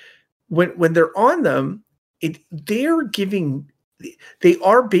 but when they're on them, they are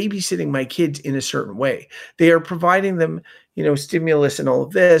babysitting my kids in a certain way. They are providing them, you know, stimulus and all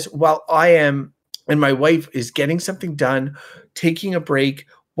of this, while I am, and my wife is getting something done, taking a break,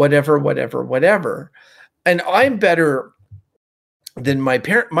 whatever. And I'm better than my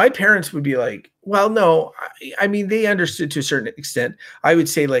parents would be like, well, no, I mean, they understood to a certain extent. I would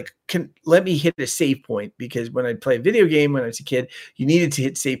say, like, let me hit a save point, because when I'd play a video game when I was a kid, you needed to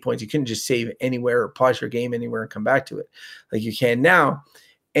hit save points. You couldn't just save anywhere or pause your game anywhere and come back to it like you can now.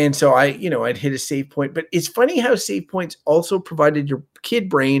 And so I'd hit a save point. But it's funny how save points also provided your kid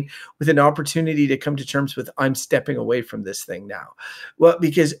brain with an opportunity to come to terms with, I'm stepping away from this thing now. Well,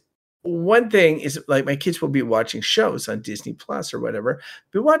 because one thing is, like, my kids will be watching shows on Disney Plus or whatever,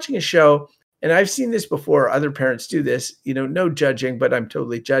 be watching a show. And I've seen this before. Other parents do this, you know, no judging, but I'm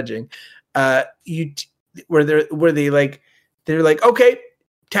totally judging. They're like, okay,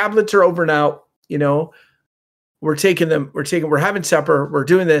 tablets are over now. You know, we're having supper. We're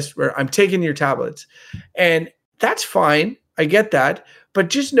doing this. I'm taking your tablets, and that's fine. I get that. But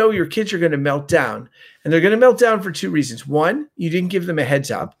just know your kids are going to melt down. And they're going to melt down for 2 reasons. One, you didn't give them a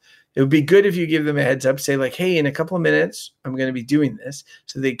heads up. It would be good if you give them a heads up, say like, hey, in a couple of minutes, I'm going to be doing this,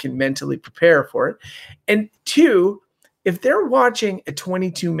 so they can mentally prepare for it. And 2, if they're watching a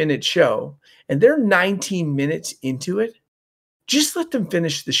 22-minute show and they're 19 minutes into it, just let them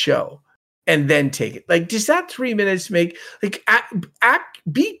finish the show and then take it. Like, does that 3 minutes make, like,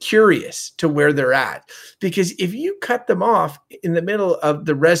 be curious to where they're at? Because if you cut them off in the middle of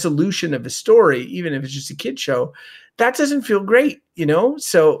the resolution of a story, even if it's just a kid show, that doesn't feel great, you know?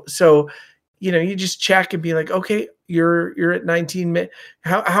 So, you know, you just check and be like, okay, you're at 19 minutes.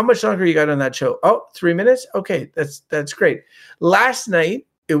 How much longer you got on that show? Oh, 3 minutes. Okay. That's great. Last night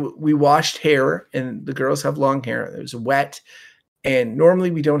we washed hair, and the girls have long hair. It was wet. And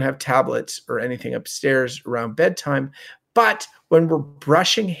normally we don't have tablets or anything upstairs around bedtime, but when we're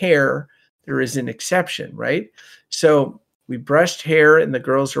brushing hair, there is an exception, right? So we brushed hair and the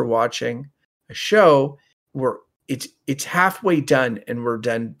girls are watching a show where it's halfway done and we're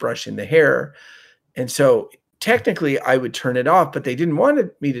done brushing the hair. And so technically I would turn it off, but they didn't want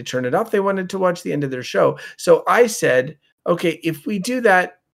me to turn it off. They wanted to watch the end of their show. So I said, okay, if we do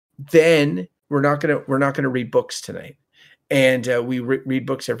that, then we're not gonna read books tonight. And we read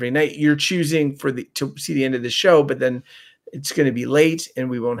books every night. You're choosing to see the end of the show, but then it's going to be late and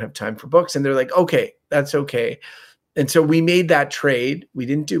we won't have time for books. And they're like, okay, that's okay. And so we made that trade. We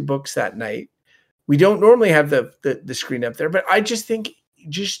didn't do books that night. We don't normally have the screen up there, but I just think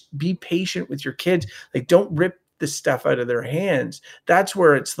just be patient with your kids. Like, don't rip the stuff out of their hands. That's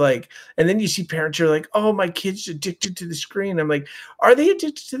where it's like, and then you see parents are like, oh, my kid's addicted to the screen. I'm like, are they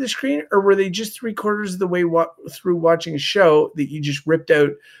addicted to the screen, or were they just 3/4 of the way through watching a show that you just ripped out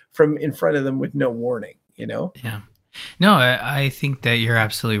from in front of them with no warning, you know? Yeah. No, I think that you're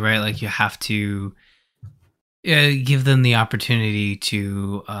absolutely right. Like, you have to give them the opportunity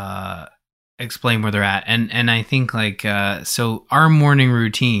to explain where they're at. And I think like, so our morning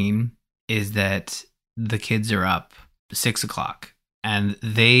routine is that the kids are up 6 o'clock and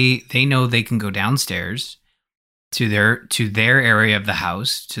they know they can go downstairs to their area of the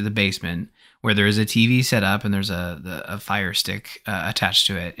house, to the basement, where there is a TV set up and there's a Fire Stick attached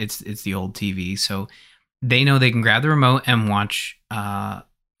to it. It's the old TV. So they know they can grab the remote and watch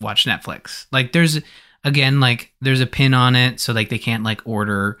Netflix. Like, there's a pin on it. So like they can't like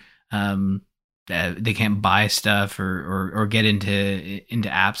order, they can't buy stuff or get into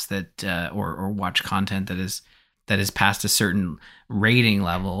apps that or watch content that is past a certain rating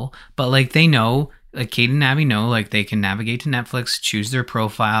level. But like, they know, like Kate and Abby know, like they can navigate to Netflix, choose their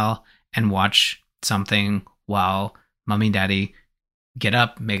profile, and watch something while mommy and daddy get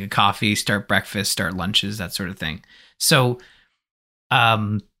up, make a coffee, start breakfast, start lunches, that sort of thing. So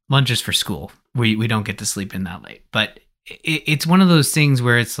lunches for school, we don't get to sleep in that late, but it's one of those things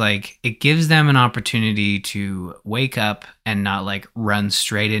where it's like, it gives them an opportunity to wake up and not like run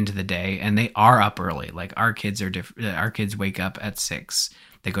straight into the day. And they are up early. Like, our kids are different. Our kids wake up at 6.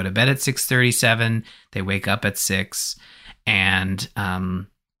 They go to bed at 6:37. They wake up at 6, and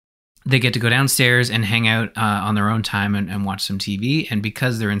they get to go downstairs and hang out on their own time and watch some TV. And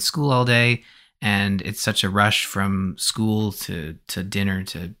because they're in school all day and it's such a rush from school to dinner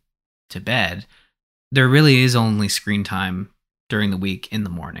to bed, there really is only screen time during the week in the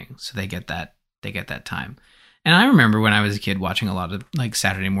morning. So they get that time. And I remember when I was a kid watching a lot of like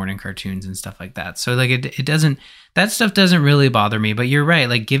Saturday morning cartoons and stuff like that. So like that stuff doesn't really bother me, but you're right.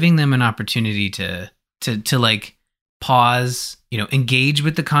 Like, giving them an opportunity to like pause, you know, engage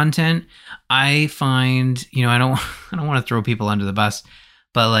with the content. I find, you know, I don't want to throw people under the bus,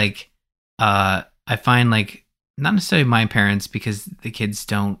 but like, I find like, not necessarily my parents, because the kids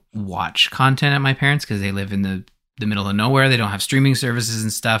don't watch content at my parents because they live in the middle of nowhere. They don't have streaming services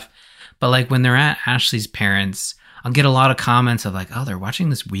and stuff. But like, when they're at Ashley's parents, I'll get a lot of comments of like, oh, they're watching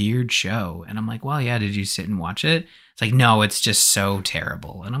this weird show. And I'm like, well, yeah, did you sit and watch it? It's like, no, it's just so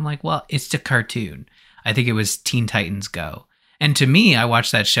terrible. And I'm like, well, it's a cartoon. I think it was Teen Titans Go. And to me, I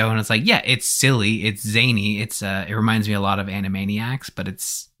watched that show and it's like, yeah, it's silly. It's zany. It reminds me a lot of Animaniacs, but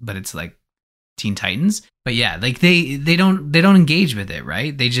it's like Teen Titans. But yeah, like they don't engage with it,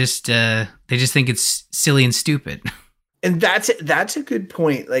 right? They just think it's silly and stupid. And that's a good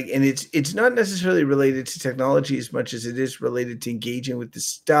point. Like, and it's not necessarily related to technology as much as it is related to engaging with the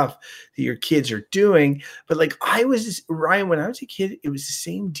stuff that your kids are doing. But like, Ryan, when I was a kid, it was the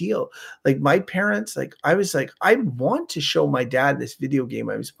same deal. Like, my parents, like, I was like, I want to show my dad this video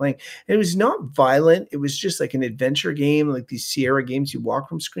game I was playing. And it was not violent. It was just like an adventure game, like these Sierra games. You walk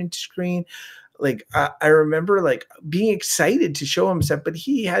from screen to screen. like I remember like being excited to show him stuff, but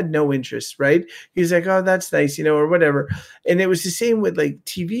he had no interest, right? He's like, oh, that's nice, or whatever. And it was the same with like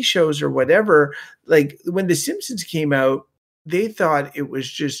TV shows or whatever. Like when The Simpsons came out, they thought it was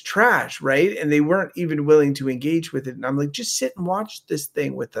just trash, right? And they weren't even willing to engage with it. And I'm like, just sit and watch this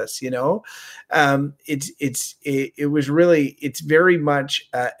thing with us, It was really, it's very much.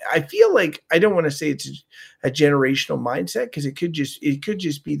 I feel like I don't want to say it's a generational mindset because it could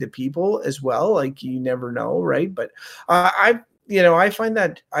just be the people as well. Like you never know, right? But I find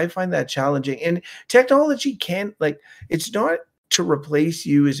that challenging. And technology can't it's not to replace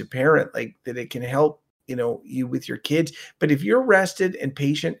you as a parent, like that it can help you with your kids. But if you're rested and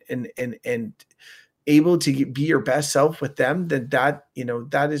patient and able to be your best self with them, then that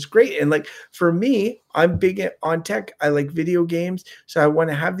is great. And like for me, I'm big on tech. I like video games, so I want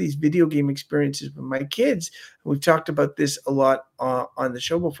to have these video game experiences with my kids. We've talked about this a lot on the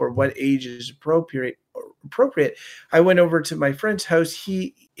show before. What age is appropriate? I went over to my friend's house.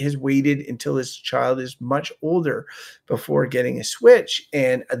 He has waited until his child is much older before getting a Switch,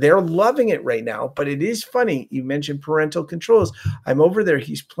 and they're loving it right now. But it is funny. You mentioned parental controls. I'm over there.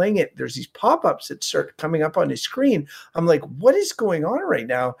 He's playing it. There's these pop-ups that start coming up on his screen. I'm like, what is going on right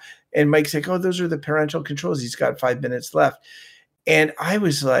now? And Mike's like, oh, those are the parental controls. He's got 5 minutes left. And I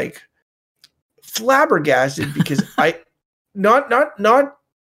was like flabbergasted because not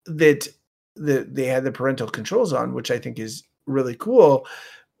that they had the parental controls on, which I think is really cool,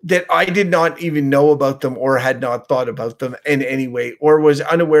 that I did not even know about them or had not thought about them in any way, or was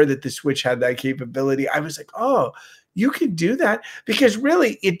unaware that the Switch had that capability. I was like, oh, you could do that, because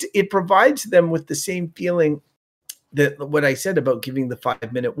really it provides them with the same feeling that what I said about giving the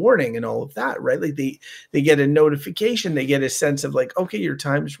 5-minute warning and all of that, right? Like they get a notification, they get a sense of like, okay, your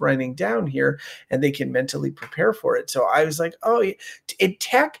time's running down here, and they can mentally prepare for it. So I was like, oh,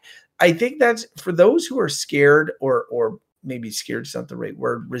 tech, I think that's for those who are scared or maybe scared is not the right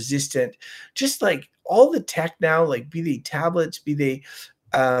word, resistant, just like all the tech now, like be they tablets, be they,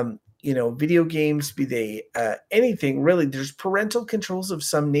 video games, be they anything really, there's parental controls of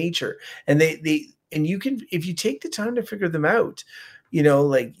some nature. And and you can, if you take the time to figure them out,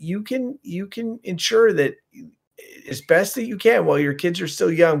 like you can ensure that as best that you can while your kids are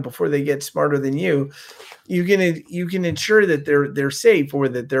still young, before they get smarter than you can ensure that they're safe, or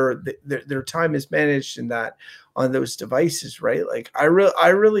that their time is managed in that on those devices, right? Like I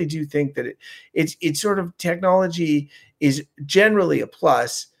really do think that it's sort of, technology is generally a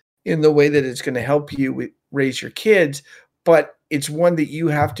plus in the way that it's going to help you raise your kids, but it's one that you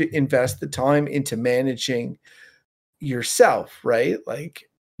have to invest the time into managing yourself, right? Like,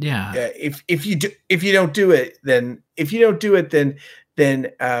 yeah, if you don't do it, then your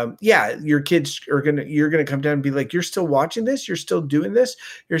kids you're gonna come down and be like, you're still watching this, you're still doing this,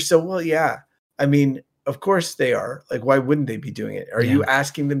 you're still, well, yeah. I mean, of course they are. Like, why wouldn't they be doing it? Are you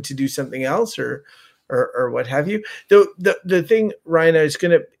asking them to do something else or what have you? The thing, Ryan, I was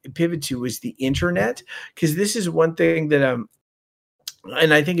gonna pivot to was the internet, because this is one thing that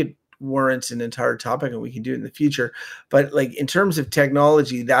and I think it warrants an entire topic, and we can do it in the future. But like in terms of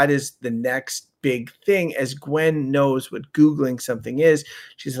technology, that is the next big thing. As Gwen knows what Googling something is,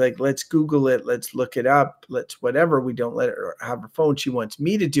 she's like, let's Google it, let's look it up, let's whatever. We don't let her have her phone. She wants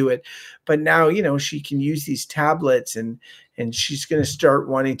me to do it. But now, she can use these tablets, and she's going to start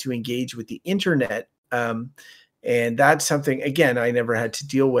wanting to engage with the internet. And that's something, again, I never had to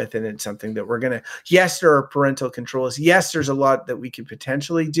deal with. And it's something that yes, there are parental controls. Yes, there's a lot that we could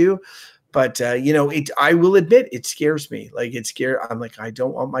potentially do. But, I will admit it scares me. Like I'm like, I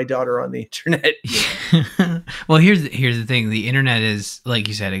don't want my daughter on the internet. Well, here's the thing. The internet is, like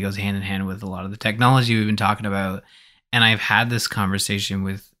you said, it goes hand in hand with a lot of the technology we've been talking about. And I've had this conversation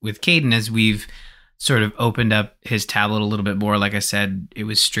with Caden as we've sort of opened up his tablet a little bit more. Like I said, it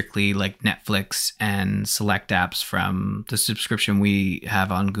was strictly like Netflix and select apps from the subscription we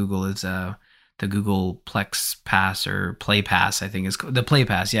have on Google is the Google Plex Pass, or Play Pass, I think is the Play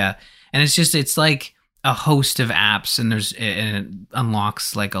Pass. Yeah. And it's like a host of apps, and it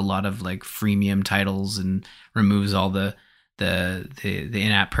unlocks like a lot of like freemium titles and removes all the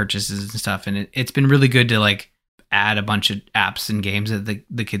in-app purchases and stuff. And it's been really good to like add a bunch of apps and games that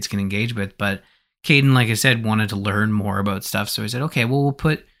the kids can engage with. But Caden, like I said, wanted to learn more about stuff. So I said, okay, well, we'll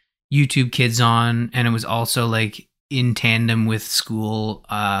put YouTube Kids on. And it was also like in tandem with school,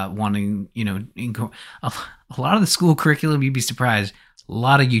 wanting, a lot of the school curriculum, you'd be surprised, a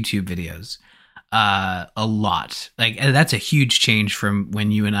lot of YouTube videos, a lot. Like, that's a huge change from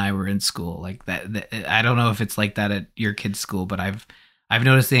when you and I were in school. Like that I don't know if it's like that at your kids' school, but I've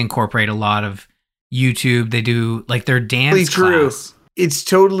noticed they incorporate a lot of YouTube. They do like their dance class. It's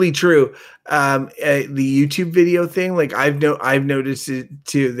totally true. the YouTube video thing. Like I've noticed it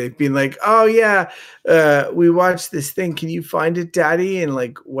too. They've been like, oh yeah, we watched this thing. Can you find it, Daddy? And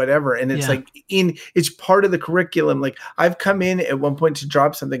like whatever. And it's like it's part of the curriculum. Like I've come in at one point to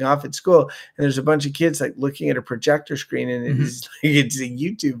drop something off at school, and there's a bunch of kids like looking at a projector screen, and it's a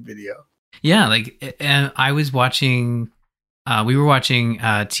YouTube video. Yeah, like, and I was watching. We were watching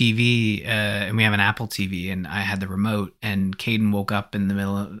TV, and we have an Apple TV, and I had the remote. And Caden woke up in the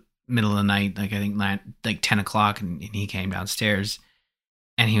middle of the night, like I think like 10 o'clock, and he came downstairs,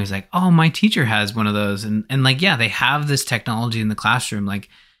 and he was like, "Oh, my teacher has one of those," and like, yeah, they have this technology in the classroom. Like,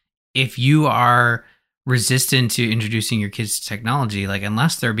 if you are resistant to introducing your kids to technology, like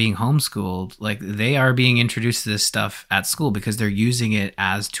unless they're being homeschooled, like they are being introduced to this stuff at school because they're using it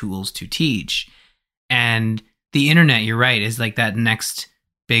as tools to teach. And the internet, you're right, is like that next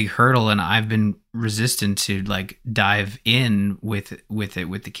big hurdle, and I've been resistant to like dive in with it with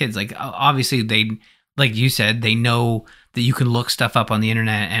the kids. Like obviously they, like you said, they know that you can look stuff up on the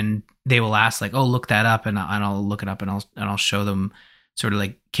internet, and they will ask like, "Oh, look that up," and I'll look it up, and I'll show them. Sort of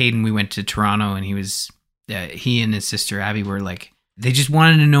like Caden, we went to Toronto, and he and his sister Abby were like, they just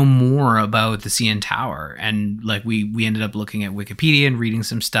wanted to know more about the CN Tower, and like we ended up looking at Wikipedia and reading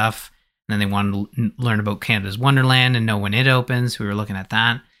some stuff. And then they wanted to learn about Canada's Wonderland and know when it opens. We were looking at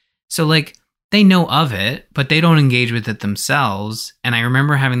that. So like they know of it, but they don't engage with it themselves. And I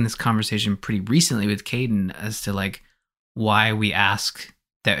remember having this conversation pretty recently with Caden as to like why we ask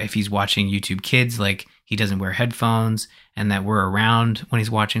that if he's watching YouTube Kids, like he doesn't wear headphones, and that we're around when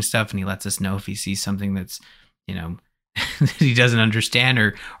he's watching stuff, and he lets us know if he sees something that's, you know, that he doesn't understand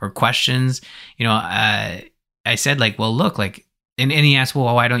or questions. You know, I said like, well, look, like, and he asked,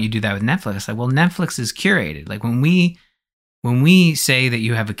 well, why don't you do that with Netflix? I said, well, Netflix is curated. Like when we say that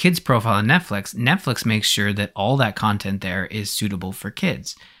you have a kid's profile on Netflix, Netflix makes sure that all that content there is suitable for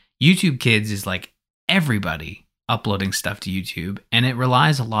kids. YouTube Kids is like everybody uploading stuff to YouTube, and it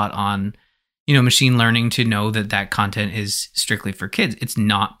relies a lot on, you know, machine learning to know that that content is strictly for kids. It's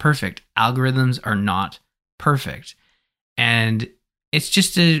not perfect. Algorithms are not perfect. And it's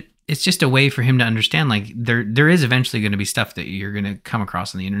just a way for him to understand, like there is eventually going to be stuff that you're going to come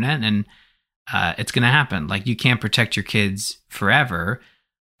across on the internet, and it's going to happen. Like you can't protect your kids forever,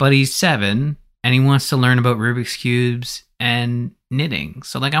 but he's 7 and he wants to learn about Rubik's Cubes and knitting.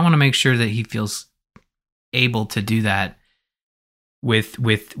 So like I want to make sure that he feels able to do that with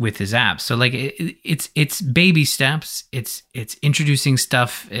his apps. So like it's baby steps. It's introducing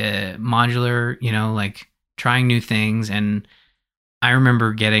stuff modular, you know, like trying new things. And I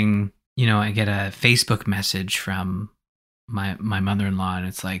remember getting, you know, I get a Facebook message from my mother-in-law, and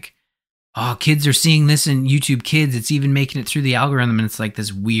it's like, oh, kids are seeing this in YouTube Kids. It's even making it through the algorithm, and it's like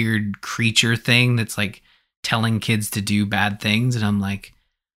this weird creature thing that's like telling kids to do bad things. And I'm like,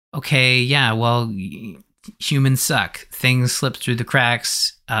 okay, yeah, well, humans suck. Things slip through the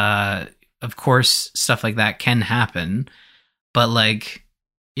cracks. Of course, stuff like that can happen, but like,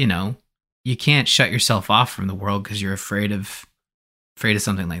 you know, you can't shut yourself off from the world because you're afraid of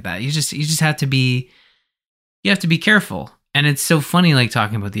something like that. You just have to be careful. And it's so funny, like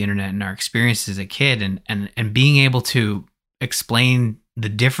talking about the internet and our experiences as a kid, and being able to explain the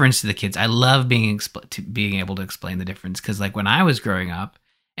difference to the kids. I love being able to explain the difference, because like when I was growing up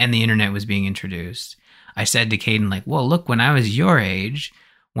and the internet was being introduced, I said to Caden, like, well, look, when I was your age,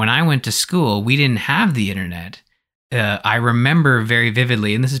 when I went to school, we didn't have the internet. I remember very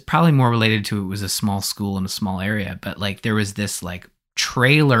vividly, and this is probably more related to it was a small school in a small area, but like there was this like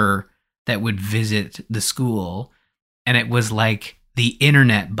trailer that would visit the school, and it was like the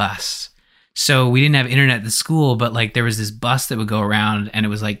internet bus. So we didn't have internet at the school, but like there was this bus that would go around, and it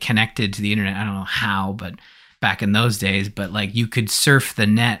was like connected to the internet. I don't know how, but back in those days, but like you could surf the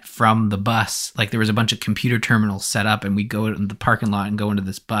net from the bus. Like there was a bunch of computer terminals set up, and we'd go in the parking lot and go into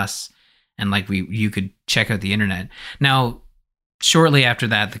this bus, and like you could check out the internet. Now, shortly after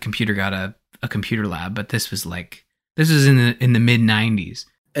that, the computer got a computer lab, but this was in the mid 90s.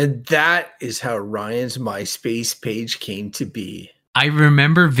 And that is how Ryan's MySpace page came to be. I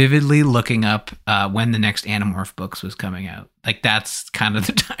remember vividly looking up when the next Animorph books was coming out. Like that's kind of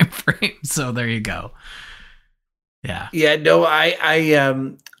the time frame. So there you go. Yeah. Yeah. No,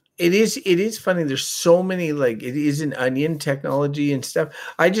 it is funny. There's so many, like it is an onion technology and stuff.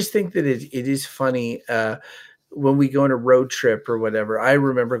 I just think that it is funny when we go on a road trip or whatever. I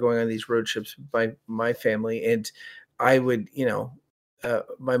remember going on these road trips by my family, and I would, you know,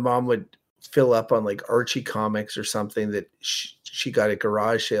 my mom would fill up on like Archie comics or something that she got at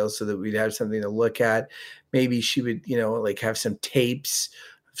garage sales so that we'd have something to look at. Maybe she would, you know, like have some tapes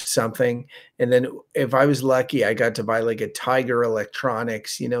something. And then if I was lucky, I got to buy like a Tiger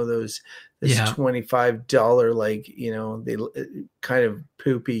Electronics, those $25, like, they kind of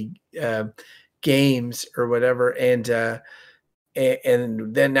poopy games or whatever. And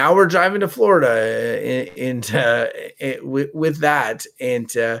then now we're driving to Florida with that.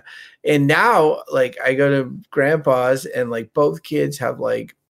 And now, like, I go to grandpa's and like both kids have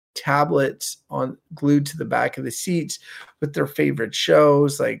like tablets on glued to the back of the seats with their favorite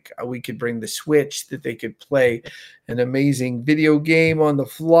shows. Like, we could bring the Switch that they could play an amazing video game on the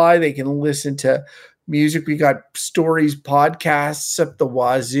fly. They can listen to music. We got stories, podcasts up the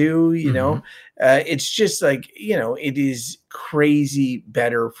wazoo, it's just like, it is crazy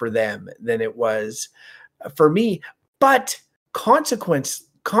better for them than it was for me. But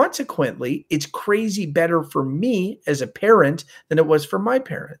consequently, it's crazy better for me as a parent than it was for my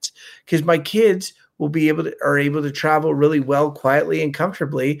parents, because my kids are able to travel really well, quietly and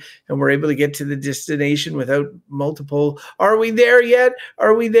comfortably, and we're able to get to the destination without multiple. Are we there yet?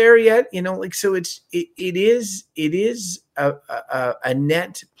 Are we there yet? So it is a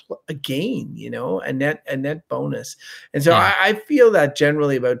net gain, a net bonus. And so I feel that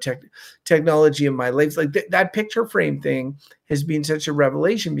generally about technology in my life. Like that picture frame thing has been such a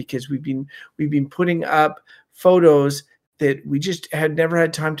revelation, because we've been putting up photos that we just had never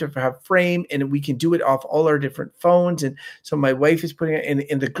had time to have frame, and we can do it off all our different phones. And so my wife is putting it,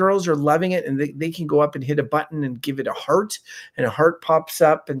 and the girls are loving it, and they can go up and hit a button and give it a heart, and a heart pops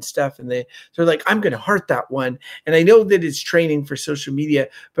up and stuff. And they're like, I'm going to heart that one. And I know that it's training for social media,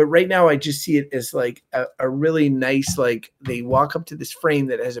 but right now I just see it as like a really nice, like, they walk up to this frame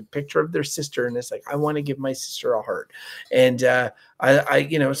that has a picture of their sister, and it's like, I want to give my sister a heart. And so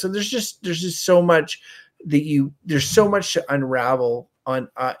there's just so much there's so much to unravel on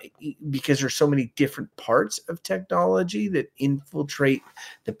because there's so many different parts of technology that infiltrate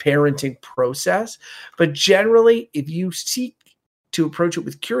the parenting process. But generally, if you seek to approach it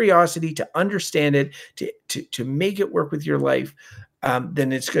with curiosity, to understand it, to make it work with your life,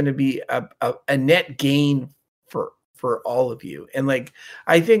 then it's going to be a net gain for all of you. And like,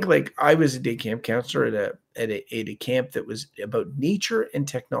 I think, like, I was a day camp counselor at a camp that was about nature and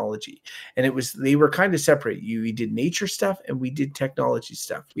technology. And they were kind of separate. We did nature stuff and we did technology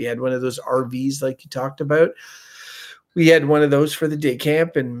stuff. We had one of those RVs like you talked about. We had one of those for the day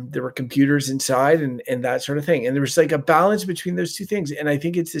camp, and there were computers inside and that sort of thing. And there was like a balance between those two things. And I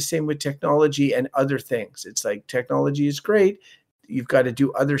think it's the same with technology and other things. It's like, technology is great. You've got to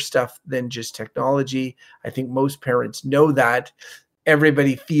do other stuff than just technology. I think most parents know that.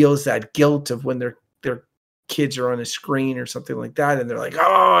 Everybody feels that guilt of when their kids are on a screen or something like that, and they're like,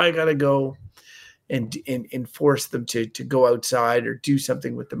 oh, I gotta go and force them to go outside or do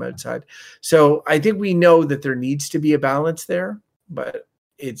something with them outside. So I think we know that there needs to be a balance there, but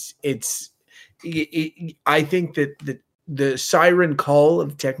I think that the siren call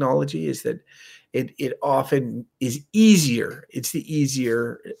of technology is that it often is easier. It's the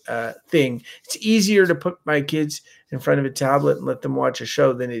easier thing. It's easier to put my kids in front of a tablet and let them watch a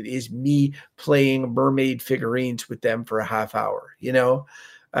show than it is me playing mermaid figurines with them for a half hour,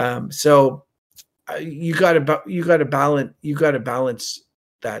 So you got to balance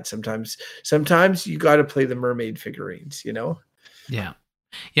that sometimes. Sometimes you got to play the mermaid figurines, Yeah.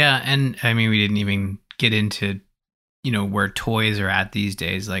 Yeah. And I mean, we didn't even get into where toys are at these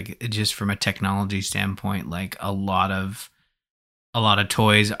days. Like, just from a technology standpoint, like a lot of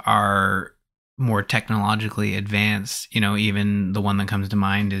toys are more technologically advanced. Even the one that comes to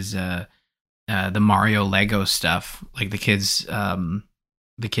mind is the Mario Lego stuff. Like the kids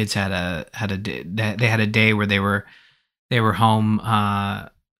had a day where they were home.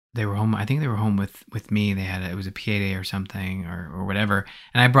 They were home. I think they were home with me. It was a PA day or something or whatever.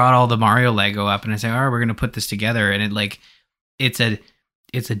 And I brought all the Mario Lego up, and I said, "All right, we're going to put this together." And it's a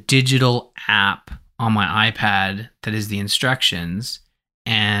digital app on my iPad that is the instructions,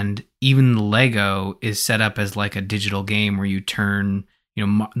 and even the Lego is set up as like a digital game where you turn.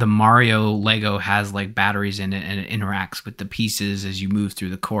 The Mario Lego has like batteries in it, and it interacts with the pieces as you move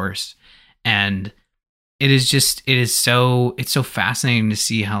through the course, and it's so fascinating to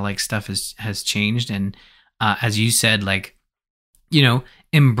see how like stuff has changed. And as you said, like,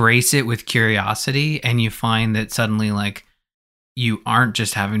 embrace it with curiosity, and you find that suddenly, like, you aren't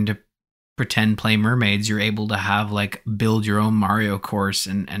just having to pretend play mermaids. You're able to have like build your own Mario course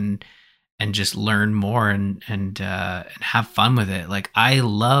and just learn more and have fun with it. Like, I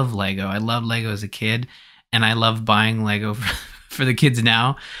love Lego. I loved Lego as a kid, and I love buying Lego for the kids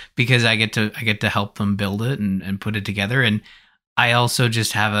now, because I get to help them build it and put it together. And I also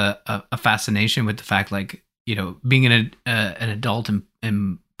just have a fascination with the fact, like, being an adult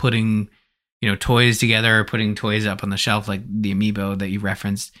and putting, toys together, or putting toys up on the shelf, like the amiibo that you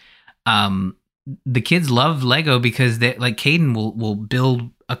referenced. The kids love Lego because they, like, Caden will build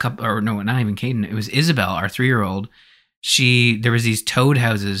a couple, or no, not even Caden. It was Isabel, our 3-year-old. There was these toad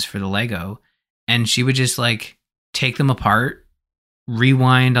houses for the Lego, and she would just like take them apart,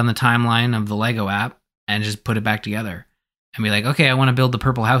 rewind on the timeline of the Lego app, and just put it back together and be like, okay, I want to build the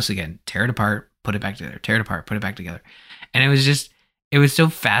purple house again. Tear it apart, put it back together, tear it apart, put it back together. And it was so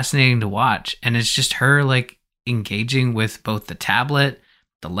fascinating to watch. And it's just her like engaging with both the tablet,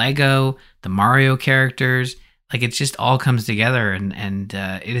 the Lego, the Mario characters. Like, it just all comes together, and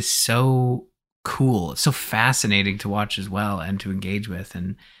it is so cool. It's so fascinating to watch as well and to engage with.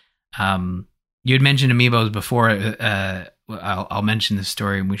 And you had mentioned amiibos before. I'll mention this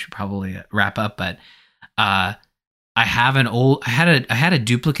story and we should probably wrap up, but I had a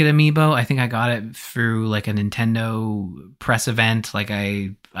duplicate amiibo. I think I got it through like a Nintendo press event. Like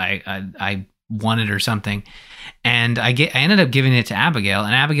I won it or something. And I ended up giving it to Abigail,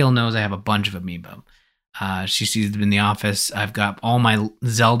 and Abigail knows I have a bunch of amiibo. She sees them in the office. I've got all my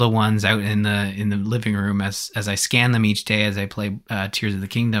Zelda ones out in the living room as I scan them each day as I play Tears of the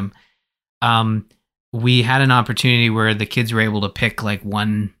Kingdom. We had an opportunity where the kids were able to pick like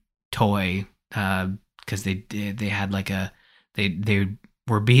one toy because they had like they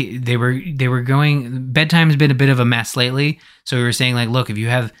were going. Bedtime's been a bit of a mess lately, so we were saying like, look, if you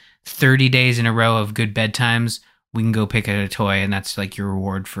have 30 days in a row of good bedtimes, we can go pick out a toy, and that's like your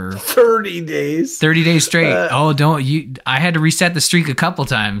reward for 30 days. 30 days straight. I had to reset the streak a couple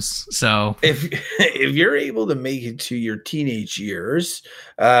times. So if you're able to make it to your teenage years,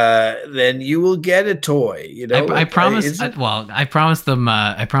 then you will get a toy. I promised. I promised them.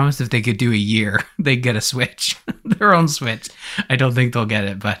 I promised if they could do a year, they'd get a Switch, their own Switch. I don't think they'll get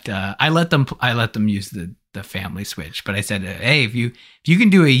it, but I let them use the family Switch. But I said, hey, if you can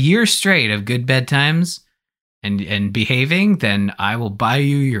do a year straight of good bedtimes and behaving, then I will buy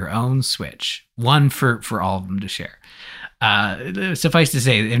you your own Switch. One for all of them to share. Suffice to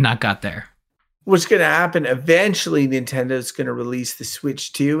say, they've not got there. What's going to happen, eventually Nintendo's going to release the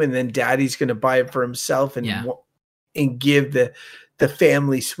Switch 2, and then Daddy's going to buy it for himself and give the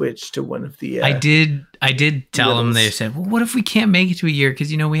family Switch to one of the I did tell them. They said, well, what if we can't make it to a year?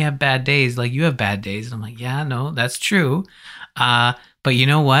 Because, we have bad days. Like, you have bad days. And I'm like, yeah, no, that's true. But you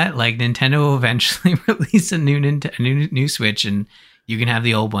know what? Like, Nintendo will eventually release a new Switch, and you can have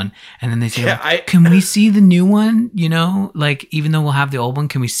the old one. And then they say, can we see the new one? Like, even though we'll have the old one,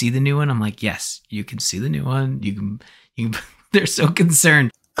 can we see the new one? I'm like, yes, you can see the new one. You can. They're so concerned.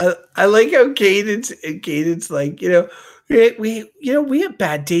 I like how Caden's like, we have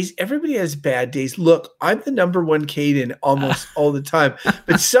bad days. Everybody has bad days. Look, I'm the number one Caden almost all the time,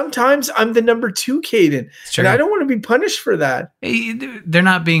 but sometimes I'm the number 2 Caden, and I don't want to be punished for that. They're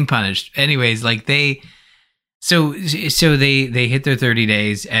not being punished, anyways. Like so they hit their 30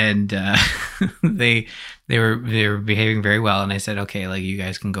 days, and they were behaving very well. And I said, okay, like, you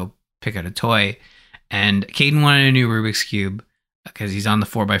guys can go pick out a toy. And Caden wanted a new Rubik's Cube because he's on the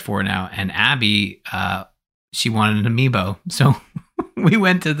 4x4 now, and Abby, she wanted an amiibo. So we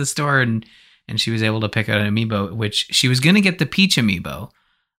went to the store and she was able to pick out an amiibo, which she was going to get the Peach amiibo.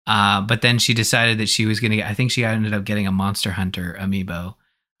 But then she decided that she was going to get, I think she ended up getting a Monster Hunter amiibo.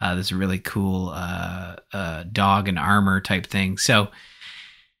 This really cool dog and armor type thing. So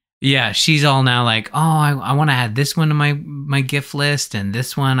yeah, she's all now like, oh, I want to add this one to my gift list, and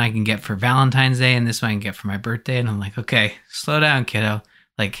this one I can get for Valentine's Day, and this one I can get for my birthday. And I'm like, okay, slow down, kiddo.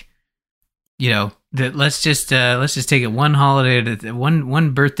 Like, let's just take it one holiday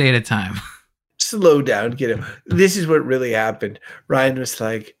one birthday at a time. Slow down, kiddo. This is what really happened. Ryan was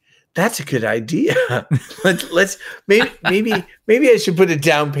like, that's a good idea. let's maybe I should put a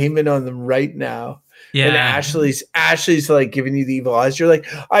down payment on them right now. Yeah. And Ashley's like giving you the evil eyes. You're like,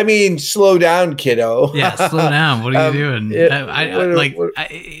 I mean, slow down, kiddo. Yeah, slow down. What are you doing?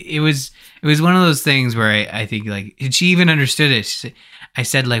 It was one of those things where I think, like, she even understood it. I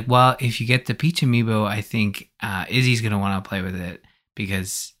said, like, well, if you get the Peach amiibo, I think Izzy's gonna want to play with it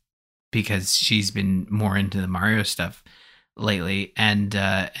because she's been more into the Mario stuff lately. And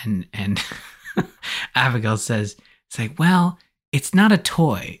Abigail says, it's like, well, it's not a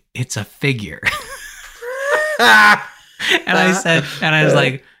toy, it's a figure. And I was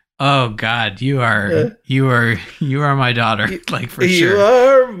like, oh God, you are my daughter, like, for sure. You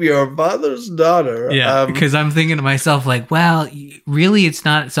are your father's daughter. Yeah, because I'm thinking to myself, like, well, really, it's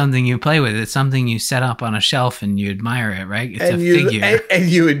not something you play with. It's something you set up on a shelf and you admire it, right? It's a figure. And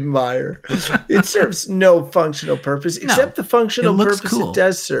you admire. It serves no functional purpose except the functional purpose cool. It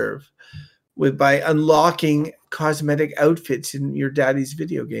does serve. by unlocking cosmetic outfits in your daddy's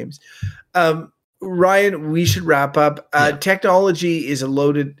video games. Ryan, we should wrap up. Technology is a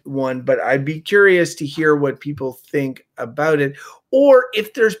loaded one, but I'd be curious to hear what people think about it, or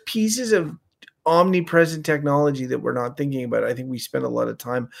if there's pieces of omnipresent technology that we're not thinking about. I think we spend a lot of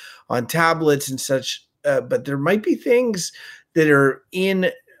time on tablets and such, but there might be things that are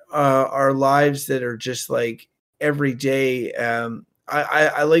in our lives that are just like every day.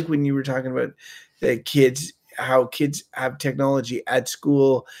 I like when you were talking about the kids, how kids have technology at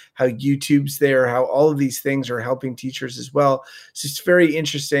school, how YouTube's there, how all of these things are helping teachers as well. So it's very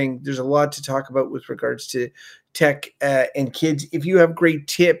interesting. There's a lot to talk about with regards to tech and kids. If you have great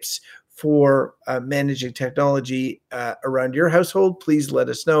tips for managing technology around your household, please let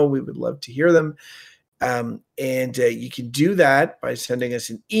us know. We would love to hear them. And you can do that by sending us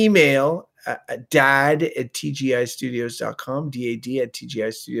an email dad@tgistudios.com,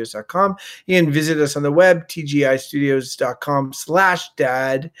 dad@tgistudios.com. You can visit us on the web,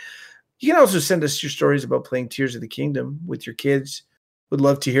 tgistudios.com/dad. You can also send us your stories about playing Tears of the Kingdom with your kids. Would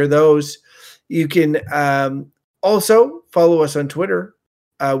love to hear those. You can also follow us on Twitter.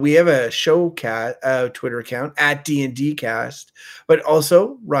 We have a Twitter account @DNDcast, but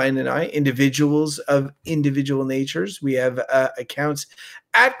also Ryan and I, individuals of individual natures. We have accounts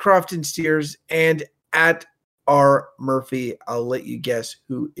 @Crofton Steers and @R Murphy. I'll let you guess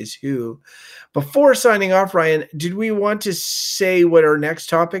who is who. Before signing off, Ryan, did we want to say what our next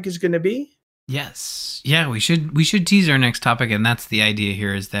topic is going to be? Yes. Yeah, we should tease our next topic, and that's the idea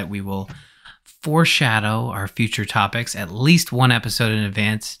here, is that we will foreshadow our future topics at least one episode in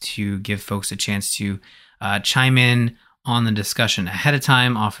advance to give folks a chance to chime in on the discussion ahead of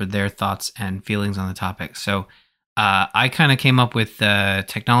time, offer their thoughts and feelings on the topic. So I kind of came up with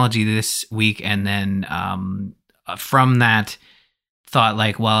technology this week, and then from that thought,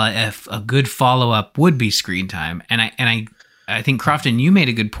 like, well, if a good follow-up would be screen time. And I think, Crofton, you made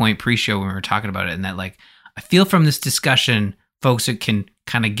a good point pre-show when we were talking about it, and that, like, I feel from this discussion, folks can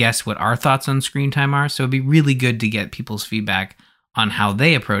kind of guess what our thoughts on screen time are. So it'd be really good to get people's feedback on how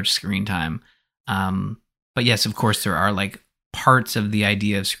they approach screen time. But yes, of course, there are like parts of the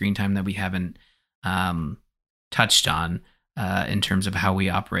idea of screen time that we haven't touched on in terms of how we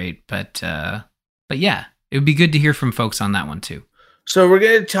operate. But yeah, it would be good to hear from folks on that one too. So we're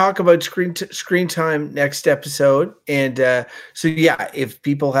going to talk about screen time next episode. And so, yeah, if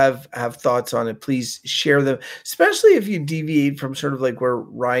people have thoughts on it, please share them, especially if you deviate from sort of like where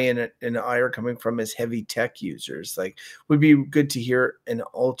Ryan and I are coming from as heavy tech users. Like, would be good to hear an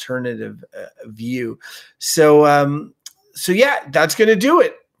alternative view. So yeah, that's going to do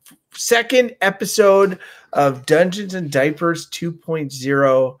it. Second episode of Dungeons and Diapers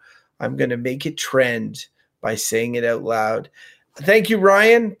 2.0. I'm going to make it trend by saying it out loud. Thank you,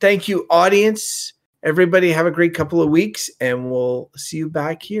 Ryan. Thank you, audience. Everybody have a great couple of weeks, and we'll see you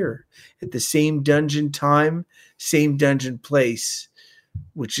back here at the same dungeon time, same dungeon place,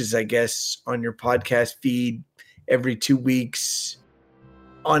 which is, I guess, on your podcast feed every 2 weeks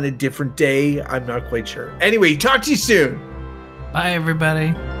on a different day. I'm not quite sure. Anyway, talk to you soon. Bye,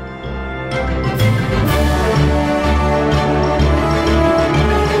 everybody.